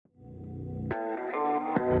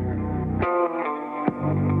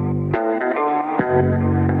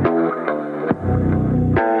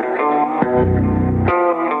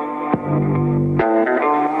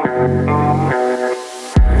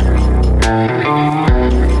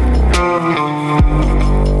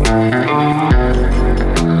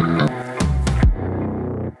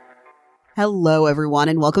Hello, everyone,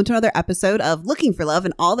 and welcome to another episode of Looking for Love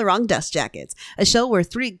in All the Wrong Dust Jackets, a show where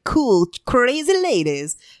three cool, crazy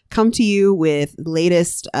ladies come to you with the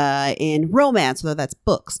latest in romance, whether that's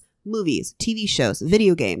books, movies, TV shows,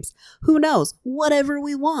 video games, who knows, whatever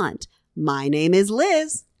we want. My name is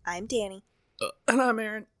Liz. I'm Danny. And I'm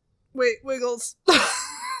Aaron. Wait, Wiggles.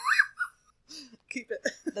 Keep it.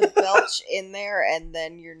 The belch in there and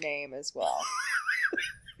then your name as well.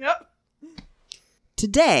 Yep.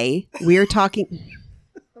 Today, we're talking...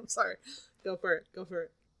 I'm sorry. Go for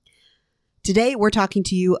it. Today, we're talking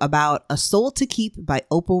to you about A Soul to Keep by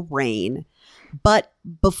Opal Reyne. But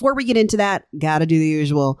before we get into that, gotta do the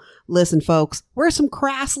usual. Listen, folks, we're some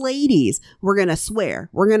crass ladies. We're gonna swear.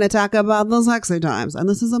 We're gonna talk about the sexy times. And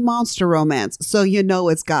this is a monster romance, so you know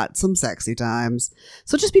it's got some sexy times.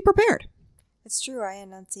 So just be prepared. It's true. I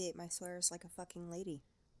enunciate my swears like a fucking lady.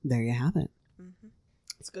 There you have it. Mm-hmm.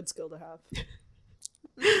 It's a good skill to have.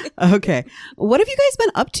 Okay. What have you guys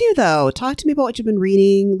been up to, though? Talk to me about what you've been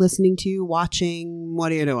reading, listening to, watching.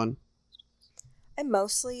 What are you doing? I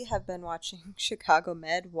mostly have been watching Chicago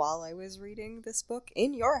Med while I was reading this book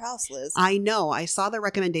in your house, Liz. I know. I saw the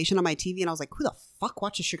recommendation on my TV and I was like, who the fuck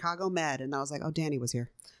watches Chicago Med? And I was like, oh, Danny was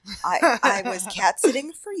here. I was cat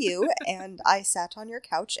sitting for you, and I sat on your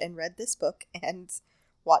couch and read this book and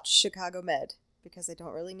watched Chicago Med because I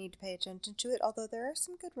don't really need to pay attention to it, although there are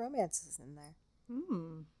some good romances in there.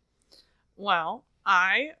 Well,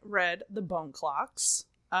 I read The Bone Clocks,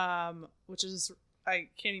 which is, I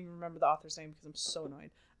can't even remember the author's name because I'm so annoyed.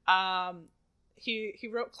 He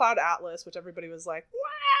wrote Cloud Atlas, which everybody was like,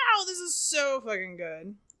 wow, this is so fucking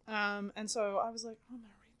good. And so I was like, oh, I'm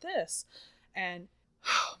gonna read this. And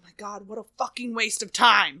oh my god, what a fucking waste of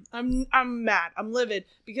time. I'm mad. I'm livid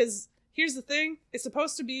because here's the thing. It's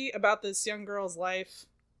supposed to be about this young girl's life,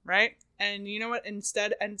 right? And you know what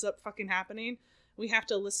instead ends up fucking happening? We have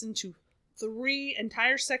to listen to 3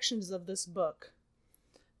 entire sections of this book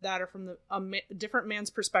that are from the different man's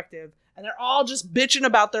perspective, and they're all just bitching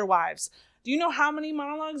about their wives. Do you know how many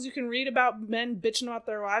monologues you can read about men bitching about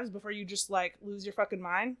their wives before you just like lose your fucking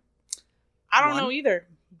mind? I don't know either,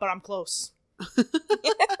 but I'm close. So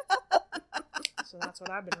that's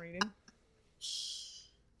what I've been reading.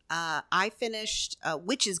 I finished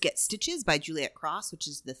Witches Get Stitches by Juliet Cross, which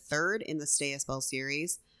is the 3rd in the Stay a Spell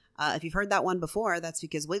series. If you've heard that one before, that's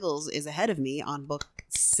because Wiggles is ahead of me on book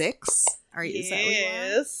 6. Is that what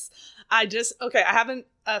you are? I haven't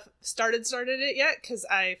started it yet because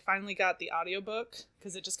I finally got the audiobook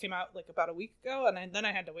because it just came out like about a week ago, and then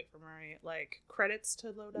I had to wait for my like credits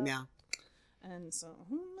to load up. Yeah. And so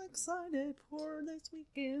I'm excited for this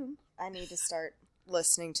weekend. I need to start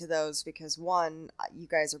listening to those because 1, you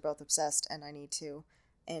guys are both obsessed and I need to,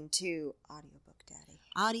 and 2, audiobook daddy.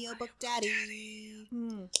 Audiobook daddy.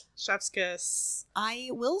 Chef's kiss. I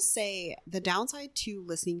will say the downside to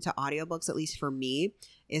listening to audiobooks, at least for me,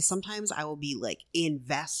 is sometimes I will be like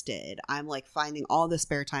invested. I'm like finding all the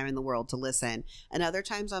spare time in the world to listen. And other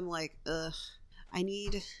times I'm like, I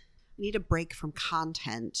need a break from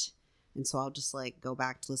content. And so I'll just like go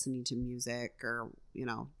back to listening to music or, you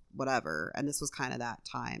know, whatever. And this was kind of that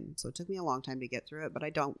time. So it took me a long time to get through it, but I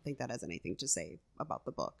don't think that has anything to say about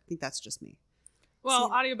the book. I think that's just me.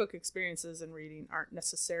 Well, audiobook experiences and reading aren't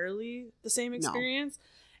necessarily the same experience.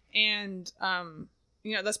 No. And,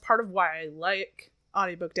 you know, that's part of why I like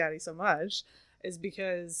Audiobook Daddy so much is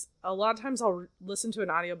because a lot of times I'll listen to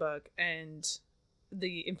an audiobook and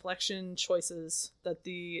the inflection choices that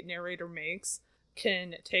the narrator makes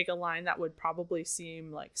can take a line that would probably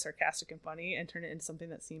seem like sarcastic and funny and turn it into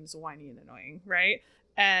something that seems whiny and annoying, right?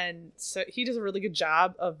 And so he does a really good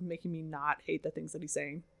job of making me not hate the things that he's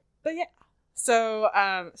saying. But yeah. So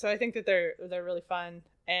I think that they're really fun,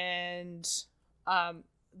 and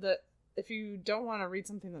if you don't want to read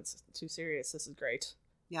something that's too serious, this is great.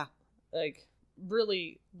 Yeah, like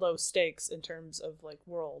really low stakes in terms of like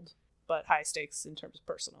world, but high stakes in terms of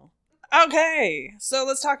personal. Okay, so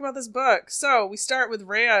let's talk about this book. So we start with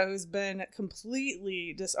Rhea, who's been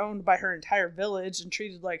completely disowned by her entire village and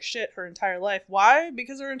treated like shit her entire life. Why?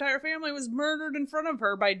 Because her entire family was murdered in front of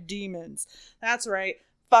her by demons. That's right.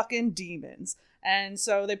 Fucking demons. And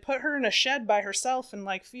so they put her in a shed by herself and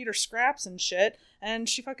like feed her scraps and shit, and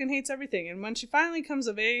she fucking hates everything. And when she finally comes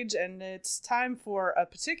of age and it's time for a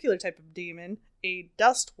particular type of demon, a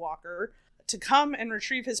dust walker, to come and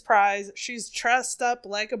retrieve his prize, she's dressed up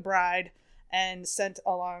like a bride and sent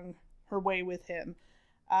along her way with him.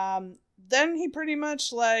 Then he pretty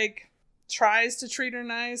much like tries to treat her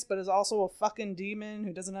nice, but is also a fucking demon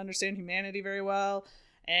who doesn't understand humanity very well.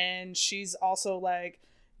 And she's also like,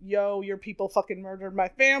 yo, your people fucking murdered my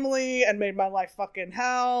family and made my life fucking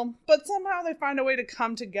hell. But somehow they find a way to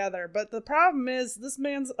come together. But the problem is, this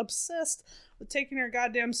man's obsessed with taking her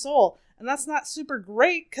goddamn soul. And that's not super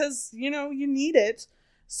great because, you need it.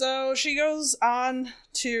 So she goes on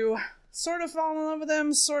to sort of fall in love with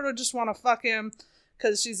him, sort of just want to fuck him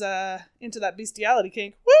because she's into that bestiality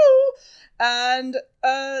kink. Woo! And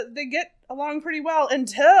they get along pretty well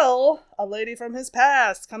until a lady from his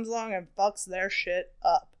past comes along and fucks their shit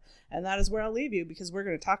up. And that is where I'll leave you because we're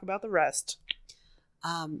going to talk about the rest.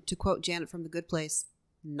 To quote Janet from The Good Place,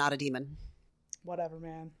 not a demon. Whatever,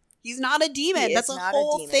 man. He's not a demon. That's a not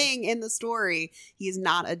whole a thing in the story. He's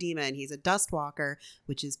not a demon. He's a dustwalker,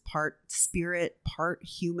 which is part spirit, part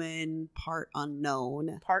human, part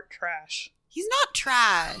unknown. Part trash. He's not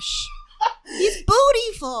trash. He's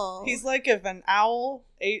bootyful. He's like if an owl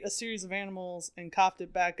ate a series of animals and coughed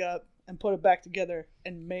it back up and put it back together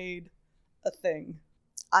and made a thing.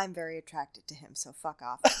 I'm very attracted to him, so fuck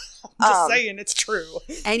off. I'm just saying it's true.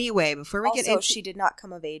 Anyway, before we get into... she did not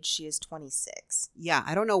come of age. She is 26. Yeah,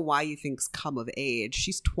 I don't know why you think's come of age.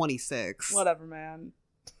 She's 26. Whatever, man.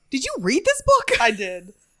 Did you read this book? I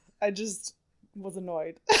did. I just was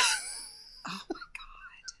annoyed. Oh my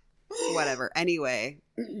god. Whatever. Anyway.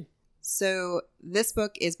 So this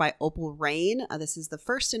book is by Opal Reyne. This is the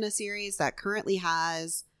first in a series that currently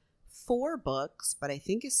has 4 books, but I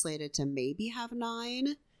think is slated to maybe have 9,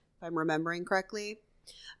 if I'm remembering correctly.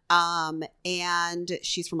 And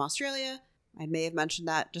she's from Australia. I may have mentioned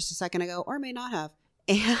that just a second ago, or may not have.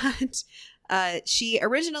 And she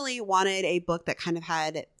originally wanted a book that kind of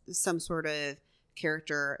had some sort of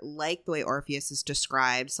character like the way Orpheus is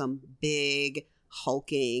described, some big,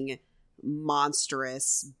 hulking,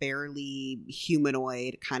 monstrous, barely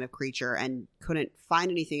humanoid kind of creature, and couldn't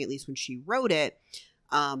find anything, at least when she wrote it,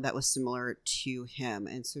 that was similar to him.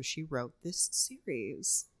 And so she wrote this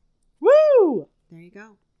series. Woo! There you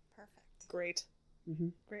go. Perfect. Great. Mm-hmm.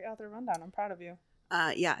 Great author rundown. I'm proud of you.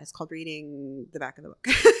 Yeah, it's called Reading the Back of the Book.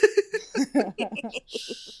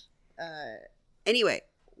 Anyway,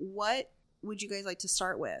 what would you guys like to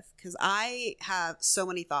start with? Because I have so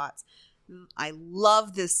many thoughts. I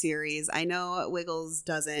love this series. I know Wiggles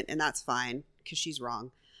doesn't, and that's fine because she's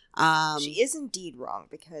wrong. She is indeed wrong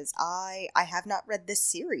because I have not read this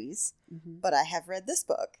series, but I have read this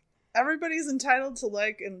book. Everybody's entitled to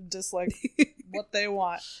like and dislike what they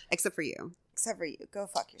want. Except for you. Except for you. Go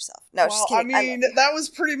fuck yourself. No, well, just kidding. I mean, that was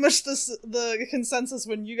pretty much the consensus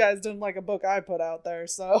when you guys didn't like a book I put out there.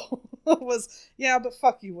 So it was, yeah, but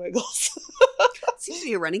fuck you, Wiggles. Seems to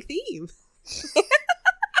be a running theme.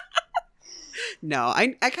 No,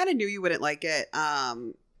 I kind of knew you wouldn't like it.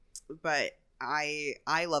 But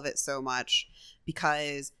I love it so much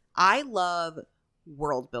because I love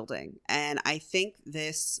world building, and I think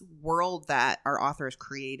this world that our author has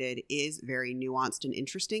created is very nuanced and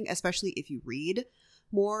interesting, especially if you read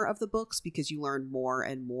more of the books, because you learn more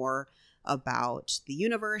and more about the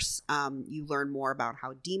universe. You learn more about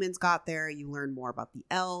how demons got there. You learn more about the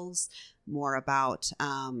elves, more about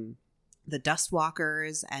the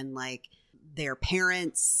Dustwalkers and like their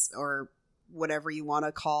parents, or whatever you want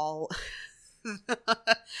to call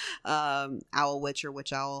Owl Witch or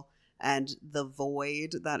Witch Owl, and the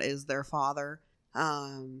void that is their father.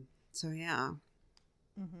 So yeah.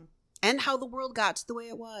 Mm-hmm. And how the world got to the way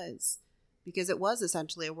it was, because it was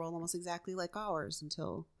essentially a world almost exactly like ours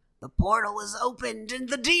until the portal was opened and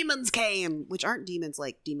the demons came, which aren't demons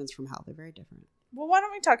like demons from hell. They're very different. Well, why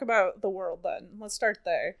don't we talk about the world then? Let's start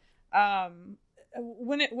there.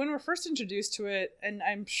 When we're first introduced to it, and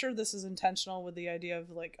I'm sure this is intentional with the idea of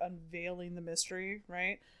like unveiling the mystery,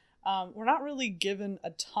 right? We're not really given a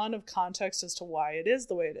ton of context as to why it is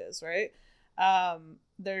the way it is, right?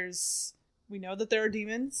 We know that there are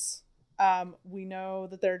demons. We know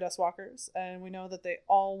that there are Dustwalkers, and we know that they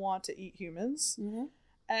all want to eat humans. Mm-hmm.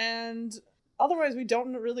 And otherwise, we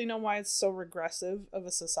don't really know why it's so regressive of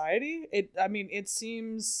a society. It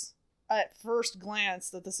seems at first glance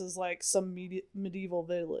that this is like some medieval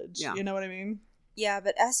village. Yeah. You know what I mean? Yeah,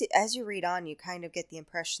 but as you read on, you kind of get the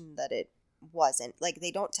impression that it wasn't. Like,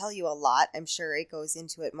 they don't tell you a lot. I'm sure it goes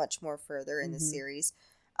into it much more further in the series.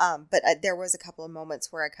 But there was a couple of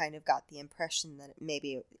moments where I kind of got the impression that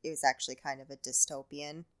maybe it was actually kind of a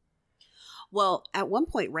dystopian. Well, at one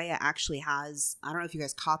point, Rhea actually has, I don't know if you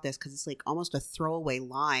guys caught this, because it's like almost a throwaway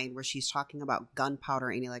line where she's talking about gunpowder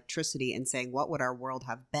and electricity and saying, what would our world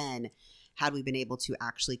have been had we been able to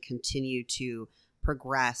actually continue to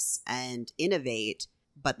progress and innovate?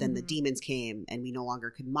 But then the demons came and we no longer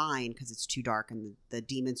could mine because it's too dark, and the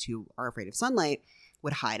demons who are afraid of sunlight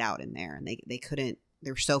would hide out in there, and they couldn't,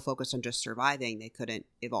 they were so focused on just surviving, they couldn't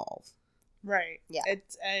evolve. Right. Yeah.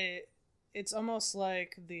 It's almost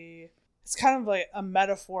like it's kind of like a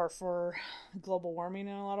metaphor for global warming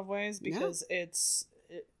in a lot of ways, because it's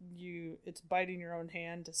biting your own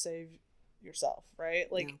hand to save yourself,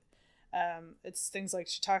 right? Like, it's things like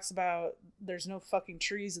she talks about there's no fucking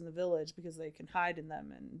trees in the village because they can hide in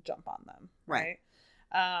them and jump on them, right?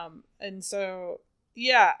 And so,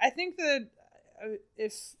 yeah, I think that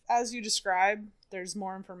if, as you describe, there's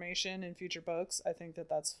more information in future books, I think that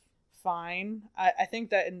that's fine. I think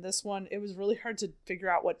that in this one, it was really hard to figure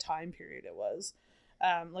out what time period it was.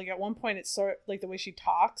 Like at one point, it's sort of like the way she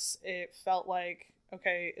talks, it felt like,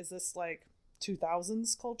 okay, is this like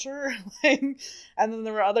 2000s culture? Like, and then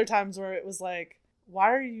there were other times where it was like,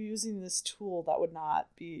 why are you using this tool that would not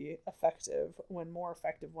be effective when more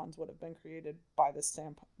effective ones would have been created by this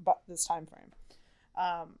time frame?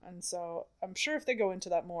 And so I'm sure if they go into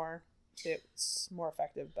that more, it's more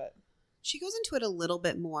effective. But she goes into it a little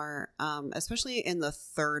bit more, especially in the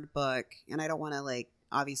third book. And I don't want to like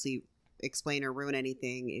obviously explain or ruin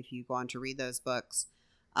anything if you go on to read those books.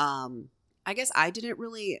 I guess I didn't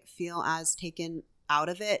really feel as taken out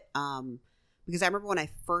of it, because I remember when I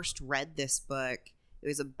first read this book, it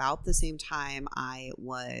was about the same time I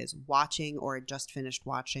was watching or had just finished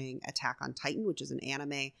watching Attack on Titan, which is an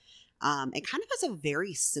anime. It kind of has a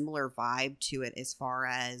very similar vibe to it as far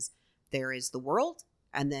as there is the world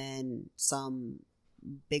and then some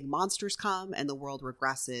big monsters come and the world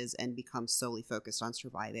regresses and becomes solely focused on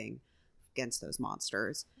surviving against those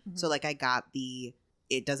monsters. Mm-hmm. So like I got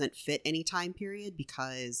it doesn't fit any time period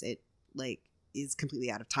because it like is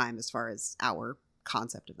completely out of time as far as our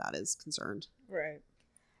concept of that is concerned. Right.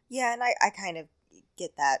 Yeah, and I kind of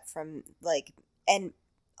get that from like, and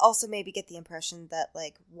also maybe get the impression that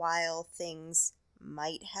like while things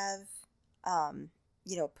might have,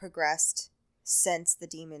 progressed since the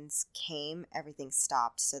demons came, everything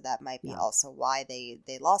stopped. So that might be also why they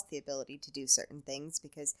lost the ability to do certain things,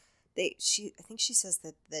 because I think she says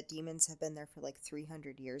that the demons have been there for like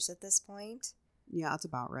 300 years at this point. Yeah, that's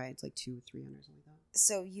about right. It's like 200 or 300, something like that.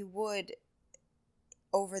 So you would,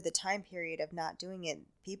 over the time period of not doing it,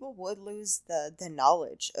 people would lose the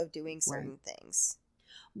knowledge of doing certain things.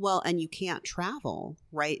 Well, and you can't travel,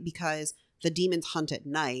 right? Because the demons hunt at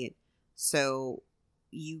night. So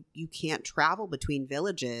you can't travel between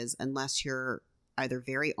villages unless you're either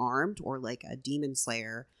very armed or like a demon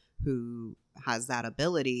slayer who has that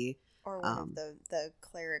ability. Or one of the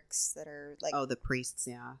clerics that are like... Oh, the priests,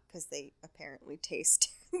 yeah. Because they apparently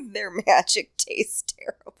taste... their magic tastes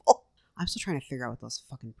terrible. I'm still trying to figure out what those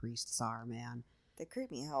fucking priests are, man. They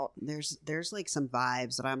creep me out. There's like some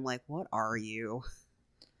vibes that I'm like, what are you?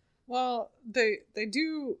 Well, they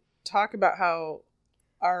do talk about how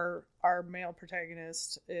our male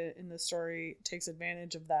protagonist in the story takes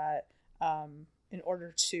advantage of that in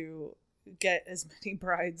order to get as many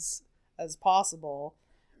brides as possible.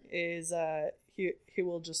 Is he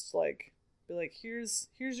will just like be like, here's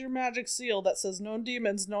your magic seal that says no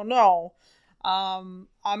demons, no. I'm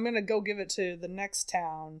gonna go give it to the next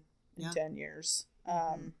town in 10 years.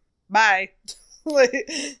 Bye.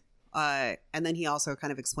 And then he also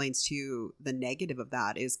kind of explains too the negative of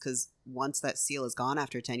that is because once that seal is gone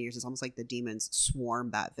after 10 years, it's almost like the demons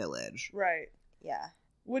swarm that village. Right. Yeah.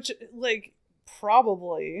 Which like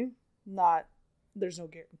probably not. There's no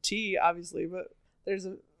guarantee, obviously, but there's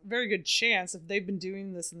a very good chance if they've been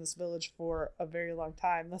doing this in this village for a very long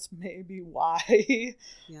time, that's maybe why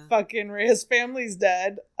fucking Rhea's family's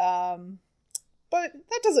dead. But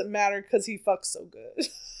that doesn't matter because he fucks so good.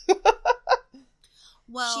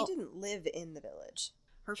 Well, she didn't live in the village.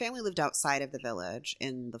 Her family lived outside of the village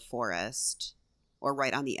in the forest, or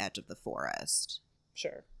right on the edge of the forest.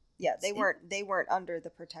 Sure. Yeah, they weren't under the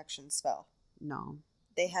protection spell. No.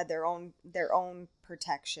 They had their own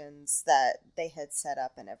protections that they had set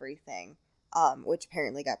up and everything, which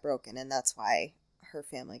apparently got broken, and that's why her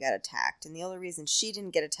family got attacked. And the only reason she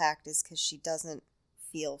didn't get attacked is because she doesn't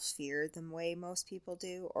feel fear the way most people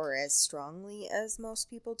do, or as strongly as most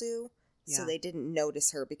people do. Yeah. So they didn't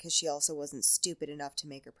notice her because she also wasn't stupid enough to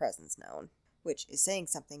make her presence known, which is saying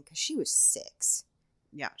something because she was 6.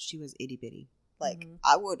 Yeah, she was itty bitty. Like,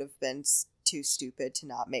 I would have been too stupid to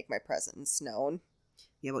not make my presence known.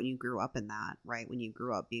 Yeah, but when you grew up in that, right? When you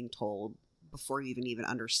grew up being told before you even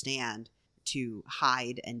understand to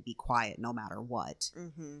hide and be quiet no matter what.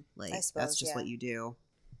 Mm-hmm. Like, I suppose, that's just what you do.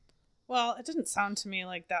 Well, it didn't sound to me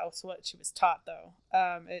like that was what she was taught, though.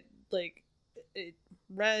 It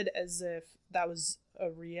read as if that was a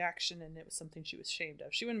reaction and it was something she was ashamed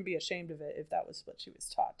of. She wouldn't be ashamed of it if that was what she was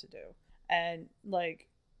taught to do. And, like,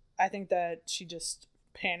 I think that she just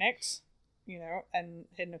panicked, you know, and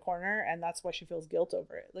hid in a corner, and that's why she feels guilt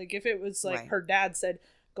over it. Like, if it was like Right. her dad said,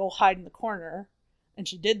 go hide in the corner, and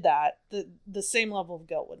she did that, the same level of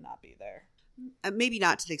guilt would not be there. Maybe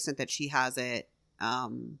not to the extent that she has it.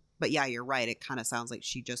 But yeah, you're right. It kind of sounds like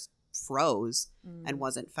she just froze and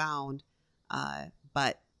wasn't found.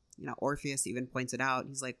 But, you know, Orpheus even points it out.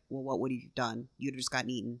 He's like, well, what would you have done? You'd have just gotten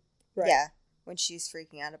eaten. Right. Yeah, when she's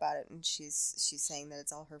freaking out about it and she's saying that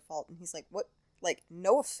it's all her fault, and he's like, what? Like,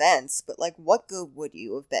 no offense, but like, what good would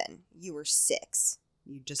you have been? You were 6.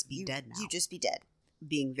 You'd just be dead now. You'd just be dead.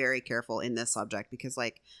 Being very careful in this subject because,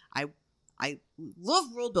 like, I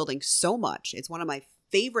love world building so much. It's one of my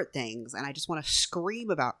favorite things, and I just want to scream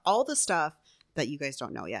about all the stuff that you guys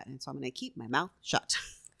don't know yet. And so I'm going to keep my mouth shut.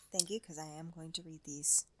 Thank you, because I am going to read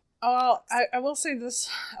these. Oh, I will say this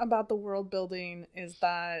about the world building is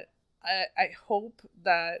that I hope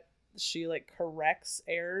that she like corrects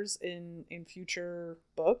errors in future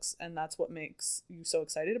books, and that's what makes you so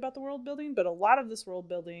excited about the world building. But a lot of this world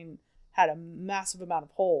building had a massive amount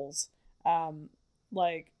of holes.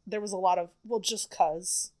 Like there was a lot of, well, just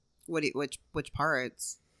cuz. Which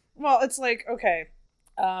parts? Well, it's like, okay,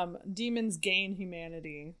 demons gain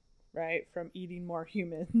humanity, right, from eating more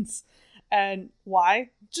humans. And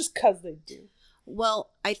why? Just cuz they do.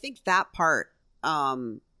 Well, I think that part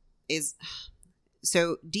is,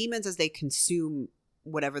 so demons, as they consume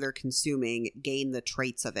whatever they're consuming, gain the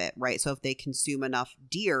traits of it, right? So if they consume enough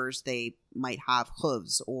deers, they might have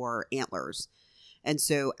hooves or antlers. And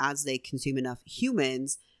so as they consume enough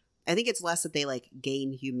humans, I think it's less that they like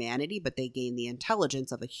gain humanity, but they gain the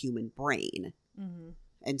intelligence of a human brain. Mm-hmm.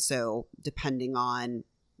 And so depending on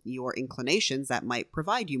your inclinations, that might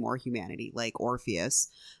provide you more humanity, like Orpheus.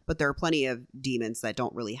 But there are plenty of demons that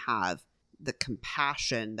don't really have the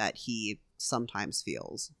compassion that he sometimes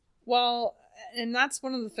feels. Well, and that's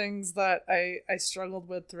one of the things that I struggled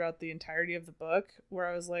with throughout the entirety of the book, where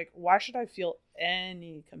I was like, why should I feel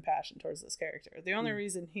any compassion towards this character? The only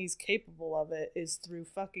reason he's capable of it is through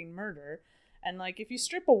fucking murder. And like, if you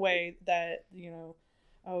strip away that, you know,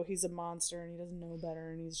 oh, he's a monster and he doesn't know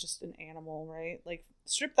better and he's just an animal, right? Like,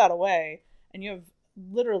 strip that away and you have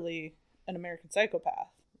literally an American psychopath,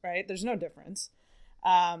 right? There's no difference.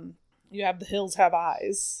 You have the hills have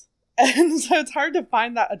eyes. And so it's hard to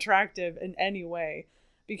find that attractive in any way,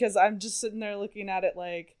 because I'm just sitting there looking at it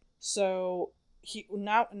like, so he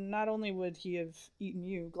not only would he have eaten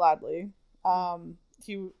you gladly,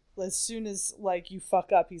 he, as soon as like you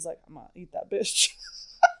fuck up, he's like, I'm gonna eat that bitch.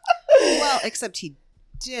 Well, except he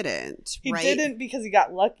didn't. He right? didn't, because he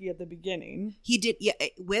got lucky at the beginning. He did. Yeah,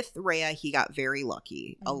 with Rhea, he got very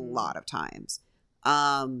lucky a lot of times.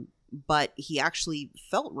 But he actually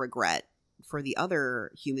felt regret for the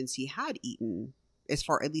other humans he had eaten, as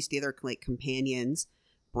far at least the other like companions,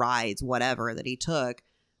 brides, whatever that he took.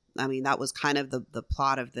 I mean, that was kind of the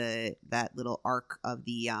plot of that little arc of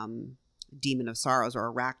the Demon of Sorrows,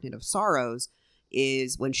 or Arachnid of Sorrows,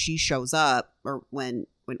 is when she shows up, or when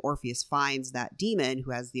Orpheus finds that demon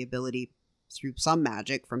who has the ability through some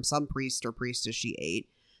magic from some priest or priestess she ate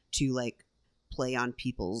to like play on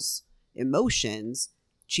people's emotions.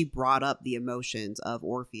 She brought up the emotions of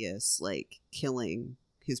Orpheus, like killing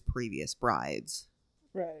his previous brides.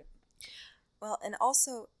 Right. Well, and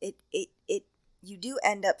also it you do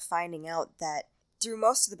end up finding out that through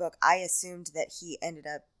most of the book, I assumed that he ended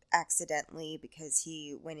up accidentally, because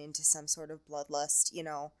he went into some sort of bloodlust, you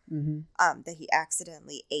know, that he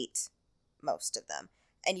accidentally ate most of them.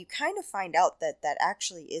 And you kind of find out that that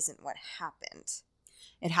actually isn't what happened.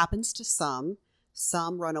 It happens to some.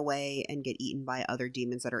 Some run away and get eaten by other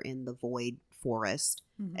demons that are in the Void Forest,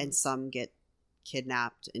 and some get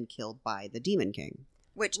kidnapped and killed by the Demon King.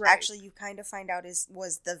 Which actually you kind of find out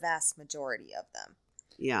was the vast majority of them.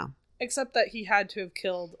 Yeah. Except that he had to have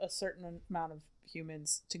killed a certain amount of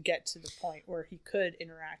humans to get to the point where he could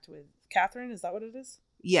interact with Catherine. Is that what it is?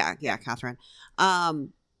 Yeah, Catherine.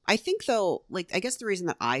 I think, though, like, I guess the reason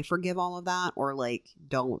that I forgive all of that, or, like,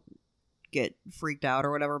 don't get freaked out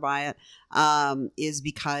or whatever by it, is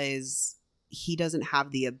because he doesn't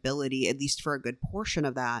have the ability, at least for a good portion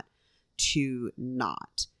of that, to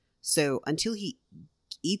not. So until he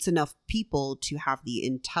eats enough people to have the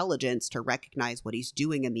intelligence to recognize what he's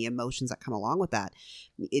doing and the emotions that come along with that,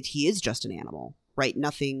 he is just an animal, right?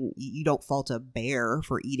 Nothing, you don't fault a bear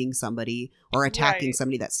for eating somebody or attacking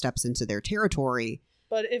somebody that steps into their territory.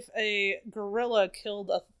 But if a gorilla killed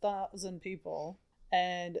 1,000 people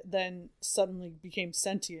and then suddenly became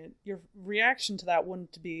sentient, your reaction to that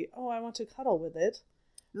wouldn't be, oh, I want to cuddle with it.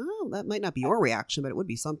 Oh, that might not be your reaction, but it would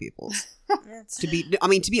be some people's. To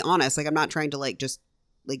be honest, like, I'm not trying to like just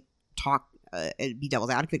like talk and be devil's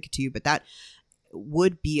advocate to you, but that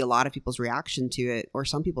would be a lot of people's reaction to it, or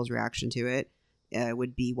some people's reaction to it,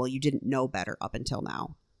 would be, well, you didn't know better up until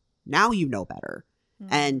now. Now you know better.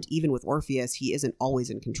 Mm-hmm. And even with Orpheus, he isn't always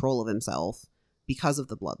in control of himself because of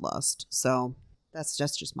the bloodlust. So that's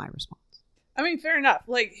just my response. I mean, fair enough.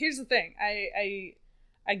 Like, here's the thing. I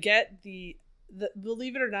get the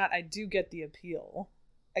believe it or not, I do get the appeal.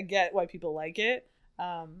 I get why people like it.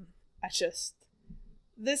 The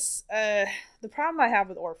problem I have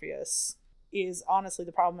with Orpheus is honestly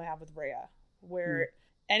the problem I have with Rhea, where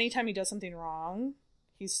anytime he does something wrong,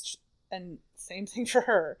 and same thing for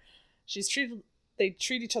her, they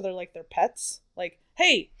treat each other like they're pets. Like,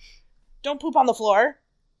 hey, don't poop on the floor.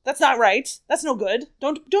 That's not right. That's no good.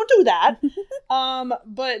 Don't do that.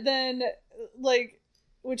 But then, like,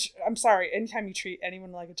 which, I'm sorry, anytime you treat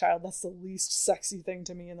anyone like a child, that's the least sexy thing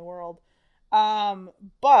to me in the world.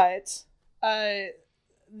 But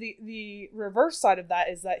the reverse side of that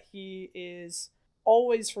is that he is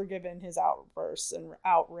always forgiven his outbursts and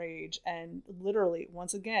outrage. And literally,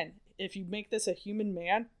 once again, if you make this a human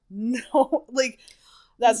man, no, like,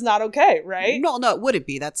 that's not okay, right? No, it wouldn't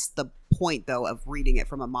be. That's the point, though, of reading it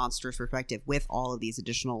from a monster's perspective with all of these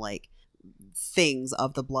additional, like, things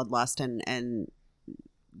of the bloodlust and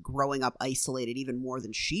growing up isolated even more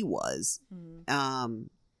than she was.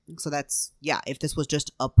 So that's, if this was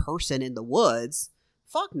just a person in the woods,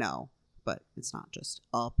 fuck no. But it's not just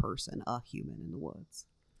a person, a human in the woods.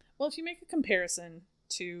 Well, if you make a comparison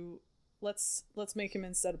to, let's make him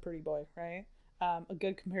instead a pretty boy, right? A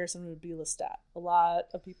good comparison would be Lestat. A lot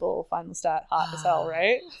of people find Lestat hot as hell,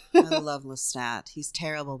 right? I love Lestat. He's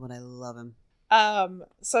terrible, but I love him.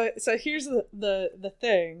 So here's the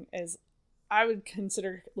thing is, I would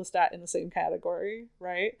consider Lestat in the same category,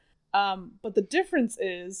 right? But the difference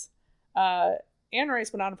is, Anne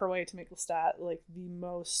Rice went out of her way to make Lestat like the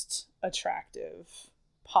most attractive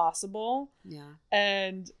possible. Yeah.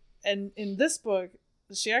 And in this book,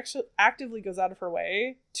 she actually actively goes out of her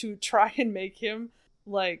way to try and make him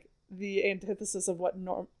like the antithesis of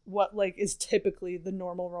what like is typically the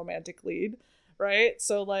normal romantic lead, right?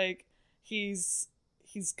 So like he's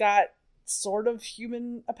got sort of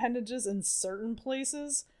human appendages in certain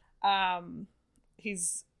places.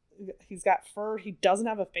 He's got fur. He doesn't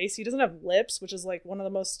have a face. He doesn't have lips, which is like one of the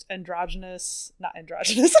most not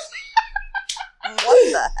androgynous.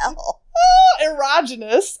 What the hell?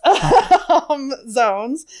 Erogenous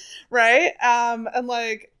zones, right? And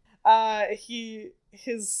like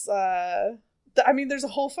there's a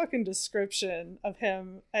whole fucking description of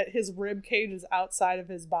him. His rib cage is outside of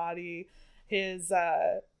his body. His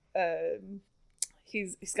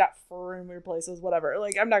he's got fur in weird places, whatever.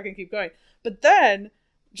 Like, I'm not gonna keep going. But then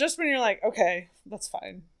just when you're like, okay, that's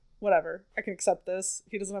fine, whatever, I can accept this.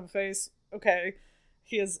 He doesn't have a face. Okay.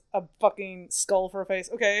 He has a fucking skull for a face.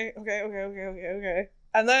 Okay.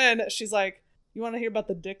 And then she's like, you want to hear about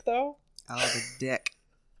the dick, though? Oh, the dick.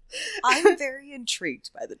 I'm very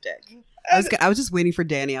intrigued by the dick. I was just waiting for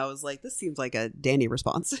Danny. I was like, this seems like a Danny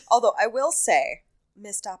response. Although I will say,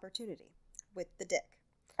 missed opportunity with the dick.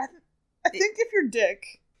 I think if your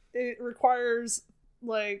dick, it requires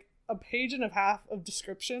like a page and a half of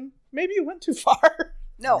description, maybe you went too far.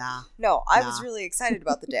 No, I was really excited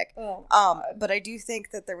about the dick. Oh, but I do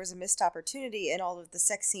think that there was a missed opportunity in all of the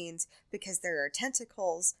sex scenes because there are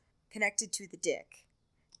tentacles connected to the dick.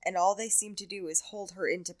 And all they seem to do is hold her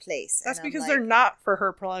into place. That's because they're not for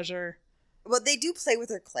her pleasure. Well, they do play with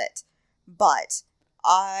her clit. But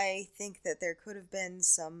I think that there could have been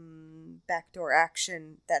some backdoor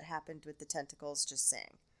action that happened with the tentacles, just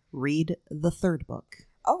saying. Read the third book.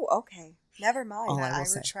 Oh, okay. Never mind. I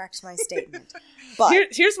say. retract my statement. But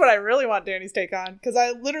here's what I really want Danny's take on, because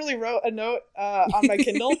I literally wrote a note on my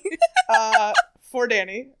Kindle for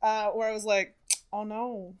Danny where I was like, oh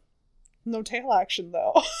no tail action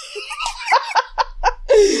though.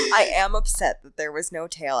 I am upset that there was no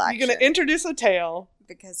tail action. You're gonna introduce a tail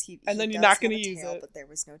because and then you're not gonna use it. But there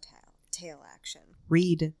was no tail action.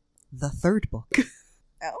 Read the third book.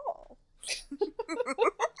 Oh.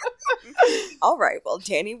 All right. Well,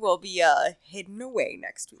 Danny will be hidden away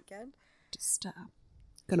next weekend. Just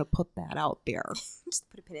gonna put that out there. Just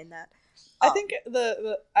put a pin in that. I think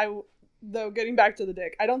though getting back to the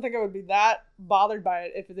dick, I don't think I would be that bothered by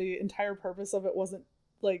it if the entire purpose of it wasn't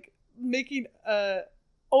like making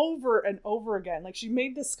over and over again. Like, she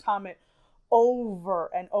made this comment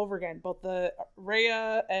over and over again, both the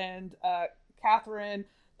Rhea and Catherine,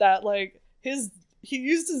 that like he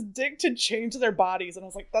used his dick to change their bodies, and I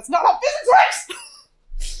was like, that's not how physics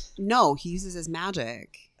works. No, he uses his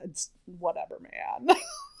magic. It's whatever, man.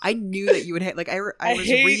 I knew that you would hate. Like I was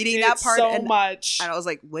hate reading it that part so and, much. and I was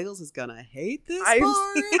like, Wiggles is gonna hate this I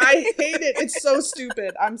part. hate it. It's so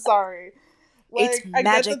stupid. I'm sorry. Like, It's I magic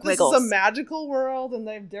get that this Wiggles. is a magical world and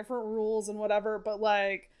they have different rules and whatever, but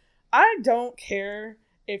like, I don't care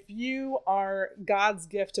if you are God's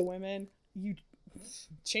gift to women. You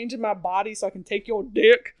changing my body so I can take your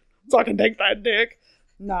dick, so I can take that dick.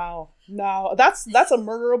 No, that's a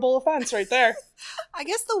murderable offense right there. I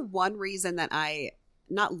guess the one reason that I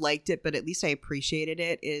not liked it, but at least I appreciated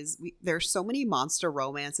it, is there's so many monster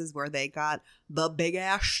romances where they got the big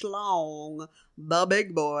ass schlong, the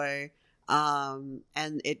big boy, and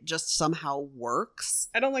it just somehow works.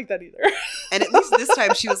 I don't like that either. And at least this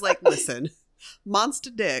time she was like, listen,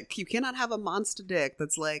 monster dick, you cannot have a monster dick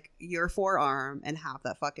that's like your forearm and have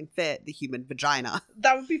that fucking fit the human vagina.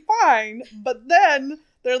 That would be fine, but then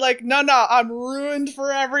they're like, no, I'm ruined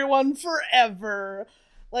for everyone forever.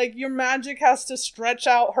 Like, your magic has to stretch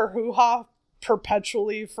out her hoo-ha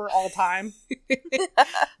perpetually for all time.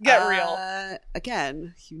 Get real.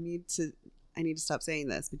 Again, I need to stop saying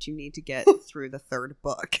this, but you need to get through the third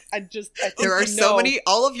book. I think there are so many,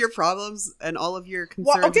 all of your problems and all of your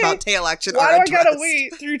concerns about tail action are addressed. Why do I gotta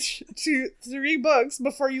wait through 3 books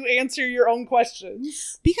before you answer your own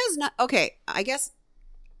questions? Because, I guess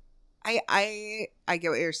I get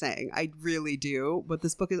what you're saying. I really do, but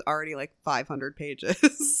this book is already like 500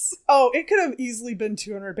 pages. Oh, it could have easily been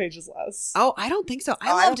 200 pages less. Oh, I don't think so.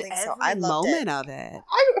 I loved every moment of it.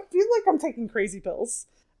 I feel like I'm taking crazy pills.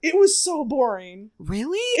 It was so boring.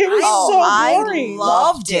 Really? It was so boring. I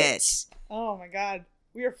loved it. Oh my god.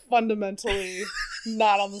 We are fundamentally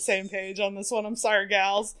not on the same page on this one. I'm sorry,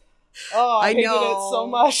 gals. Oh, I hated it so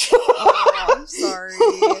much. Oh, I'm sorry.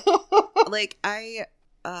 Like, anyway.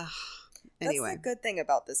 That's the good thing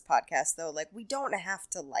about this podcast, though. Like, we don't have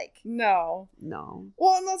to like. No.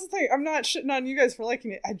 Well, and that's the thing. I'm not shitting on you guys for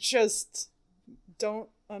liking it. I just don't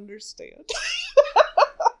understand.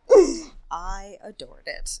 I adored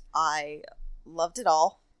it. I loved it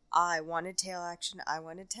all. I wanted tail action. I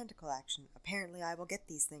wanted tentacle action. Apparently, I will get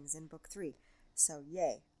these things in book 3. So,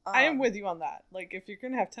 yay. I am with you on that. Like, if you're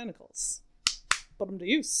going to have tentacles, put them to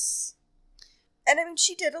use. And I mean,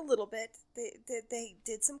 she did a little bit. They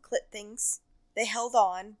did some clit things. They held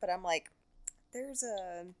on, but I'm like, there's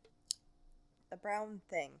a brown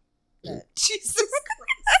thing that Jesus Christ.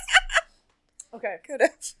 Okay. Could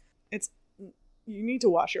have. You need to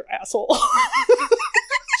wash your asshole.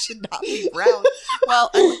 Should not be brown. Well,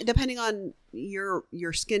 depending on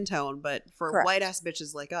your skin tone, but for white ass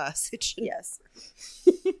bitches like us, it should. Yes.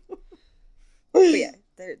 But yeah,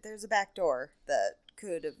 there's a back door that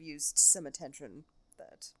could have used some attention.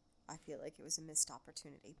 That I feel like it was a missed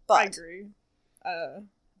opportunity. But I agree. And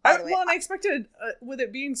I expected with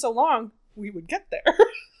it being so long, we would get there.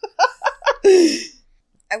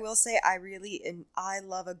 I will say I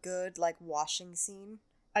love a good like washing scene.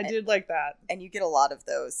 I did like that. And you get a lot of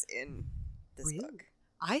those in this book.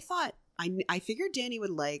 I thought I figured Danny would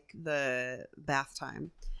like the bath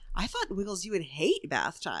time. I thought, Wiggles, you would hate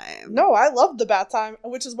bath time. No, I loved the bath time,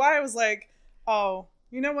 which is why I was like, oh,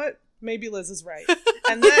 you know what? Maybe Liz is right.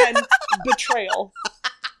 And then betrayal.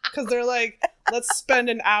 Because they're like, let's spend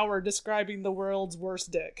an hour describing the world's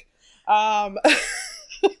worst dick. Let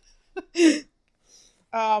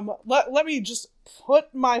me just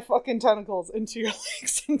put my fucking tentacles into your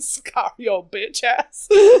legs and scar your bitch ass.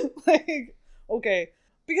 Like, okay.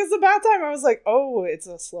 Because the bath time, I was like, oh, it's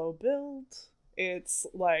a slow build. It's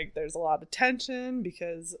like, there's a lot of tension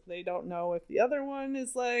because they don't know if the other one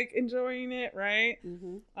is like enjoying it, right?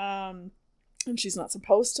 Mm-hmm. And she's not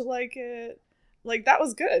supposed to like it. Like, that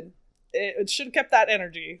was good. It should have kept that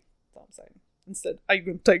energy. That's all I'm saying. Instead, I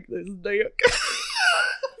can take this dick.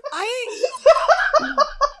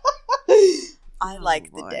 I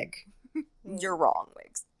like the dick. You're wrong,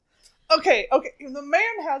 Wiggs. Okay. The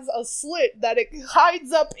man has a slit that it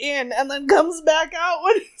hides up in and then comes back out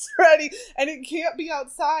when he's ready. And it can't be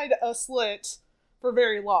outside a slit for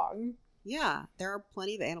very long. Yeah, there are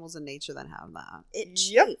plenty of animals in nature that have that. It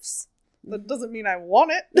chafes. That doesn't mean I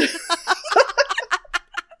want it.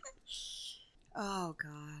 Oh,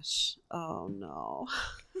 gosh. Oh, no.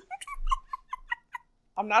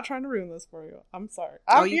 I'm not trying to ruin this for you. I'm sorry.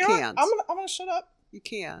 You can't. I'm gonna shut up. You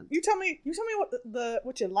can't. You tell me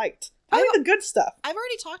what you liked. Tell me the good stuff. I've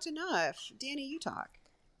already talked enough. Danny, you talk.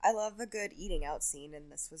 I love a good eating out scene,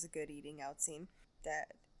 and this was a good eating out scene.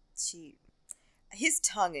 His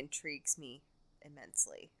tongue intrigues me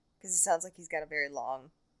immensely because it sounds like he's got a very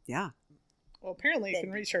long. Yeah. Well, apparently it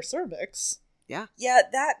can reach her cervix. Yeah. Yeah,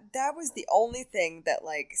 that was the only thing that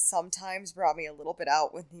like sometimes brought me a little bit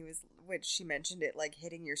out when she mentioned it like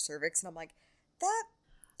hitting your cervix, and I'm like, that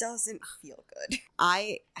doesn't feel good.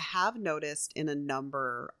 I have noticed in a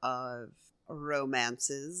number of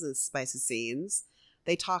romances and spicy scenes,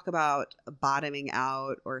 they talk about bottoming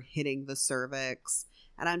out or hitting the cervix,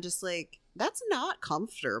 and I'm just like, that's not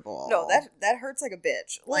comfortable. No, that hurts like a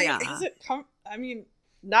bitch. Like, Yeah. Is it I mean,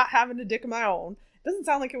 not having a dick of my own, it doesn't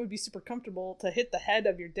sound like it would be super comfortable to hit the head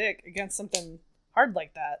of your dick against something hard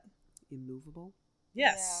like that. Immovable?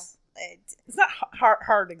 Yes. yeah, It's not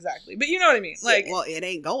hard exactly, but you know what I mean. Like, well, it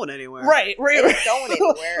ain't going anywhere. right. it ain't going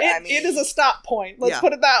anywhere. It is a stop point. Let's Yeah.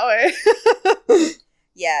 put it that way.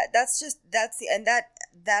 yeah,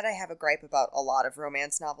 that I have a gripe about a lot of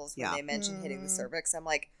romance novels when they mention hitting the cervix. I'm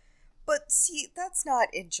like, but see, that's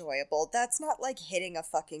not enjoyable. That's not like hitting a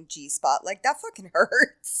fucking G-spot. Like, that fucking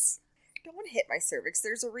hurts. Don't hit my cervix.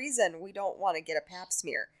 There's a reason we don't want to get a pap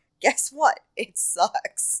smear. Guess what? It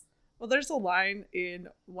sucks. Well, there's a line in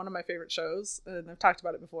one of my favorite shows, and I've talked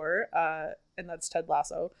about it before, and that's Ted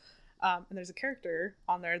Lasso. And there's a character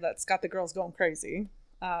on there that's got the girls going crazy.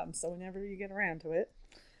 So whenever you get around to it,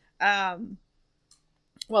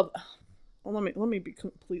 well, let me be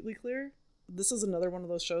completely clear. This is another one of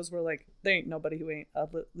those shows where like there ain't nobody who ain't at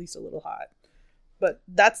least a little hot. But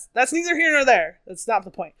that's neither here nor there. That's not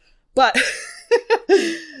the point. But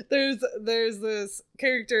there's this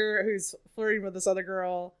character who's flirting with this other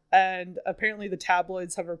girl, and apparently the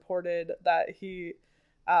tabloids have reported that he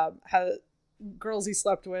has girls he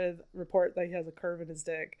slept with report that he has a curve in his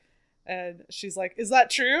dick. And she's like, "Is that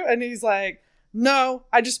true?" And he's like, "No,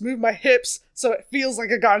 I just moved my hips so it feels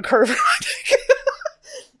like I got a curve in my dick."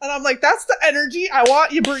 And I'm like, that's the energy I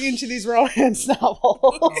want you bringing to these romance novels.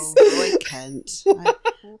 Oh, Roy Kent.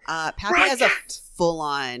 Pappy has a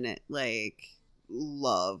full-on, like,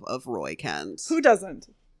 love of Roy Kent. Who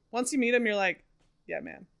doesn't? Once you meet him, you're like, yeah,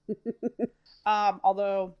 man.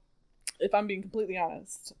 Although, if I'm being completely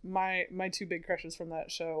honest, my two big crushes from that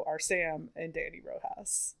show are Sam and Danny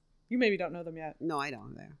Rojas. You maybe don't know them yet. No, I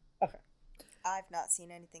don't know. Okay. I've not seen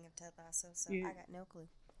anything of Ted Lasso, so I got no clue.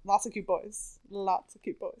 Lots of cute boys. Lots of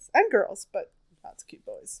cute boys. And girls, but lots of cute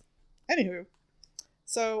boys. Anywho,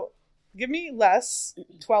 so give me less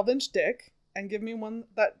 12-inch dick and give me one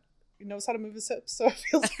that knows how to move his hips so it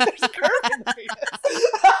feels like there's a curve in the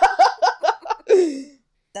penis.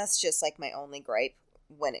 That's just like my only gripe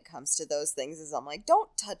when it comes to those things is I'm like, don't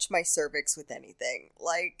touch my cervix with anything.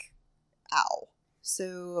 Like, ow.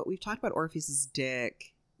 So we've talked about Orpheus's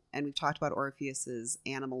dick, and we've talked about Orpheus's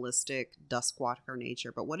animalistic, duskwalker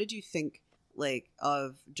nature. But what did you think, like,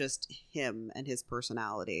 of just him and his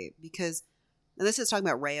personality? Because, and this is talking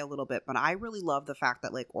about Rhea a little bit, but I really love the fact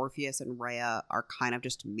that, like, Orpheus and Rhea are kind of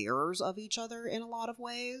just mirrors of each other in a lot of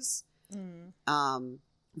ways.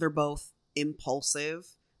 They're both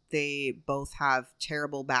impulsive. They both have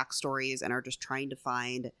terrible backstories and are just trying to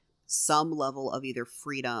find some level of either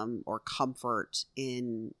freedom or comfort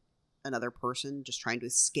in another person, just trying to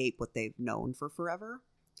escape what they've known for forever.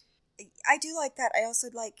 I do like that. I also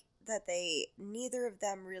like that neither of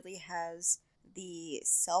them really has the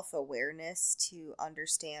self-awareness to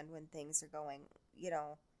understand when things are going,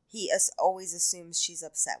 he always assumes she's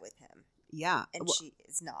upset with him. Yeah. And she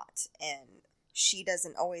is not. And she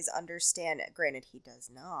doesn't always understand it. Granted, he does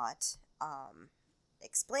not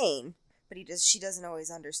explain, but she doesn't always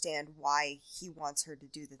understand why he wants her to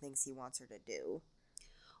do the things he wants her to do.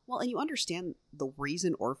 Well, and you understand the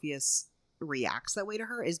reason Orpheus reacts that way to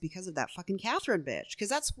her is because of that fucking Catherine bitch. Because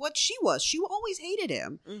that's what she was. She always hated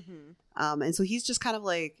him. Mm-hmm. And so he's just kind of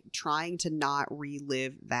like trying to not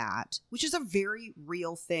relive that, which is a very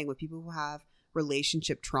real thing with people who have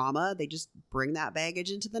relationship trauma. They just bring that baggage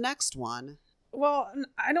into the next one. Well,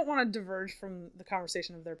 I don't want to diverge from the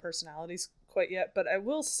conversation of their personalities quite yet, but I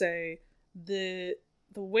will say the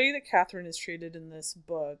way that Catherine is treated in this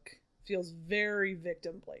book feels very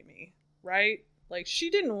victim blamey, right? Like, she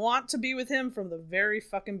didn't want to be with him from the very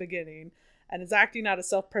fucking beginning and is acting out of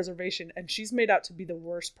self-preservation, and she's made out to be the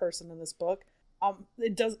worst person in this book.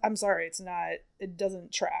 I'm sorry, it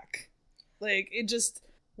doesn't track. Like, it just,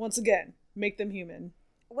 once again, make them human.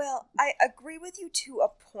 Well, I agree with you to a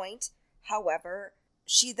point. However,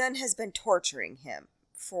 she then has been torturing him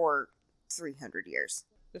for 300 years.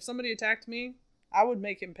 If somebody attacked me, I would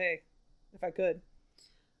make him pay if I could.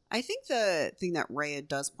 I think the thing that Rhea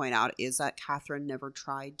does point out is that Catherine never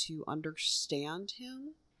tried to understand him.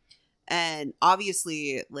 And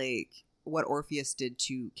obviously, like, what Orpheus did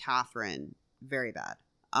to Catherine, very bad.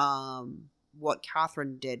 What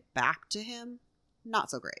Catherine did back to him,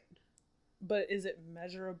 not so great. But is it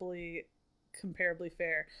measurably comparably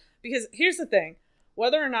fair. Because here's the thing,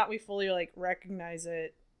 whether or not we fully like recognize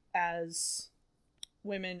it as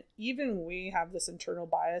women, even we have this internal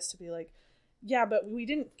bias to be like, yeah, but we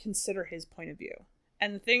didn't consider his point of view.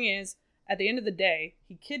 And the thing is, at the end of the day,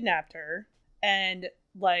 he kidnapped her and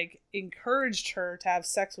like encouraged her to have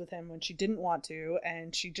sex with him when she didn't want to,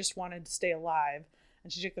 and she just wanted to stay alive,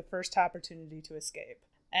 and she took the first opportunity to escape.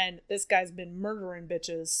 And this guy's been murdering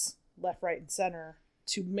bitches left, right, and center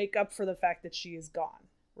to make up for the fact that she is gone,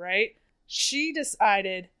 right? She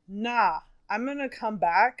decided, nah, I'm gonna come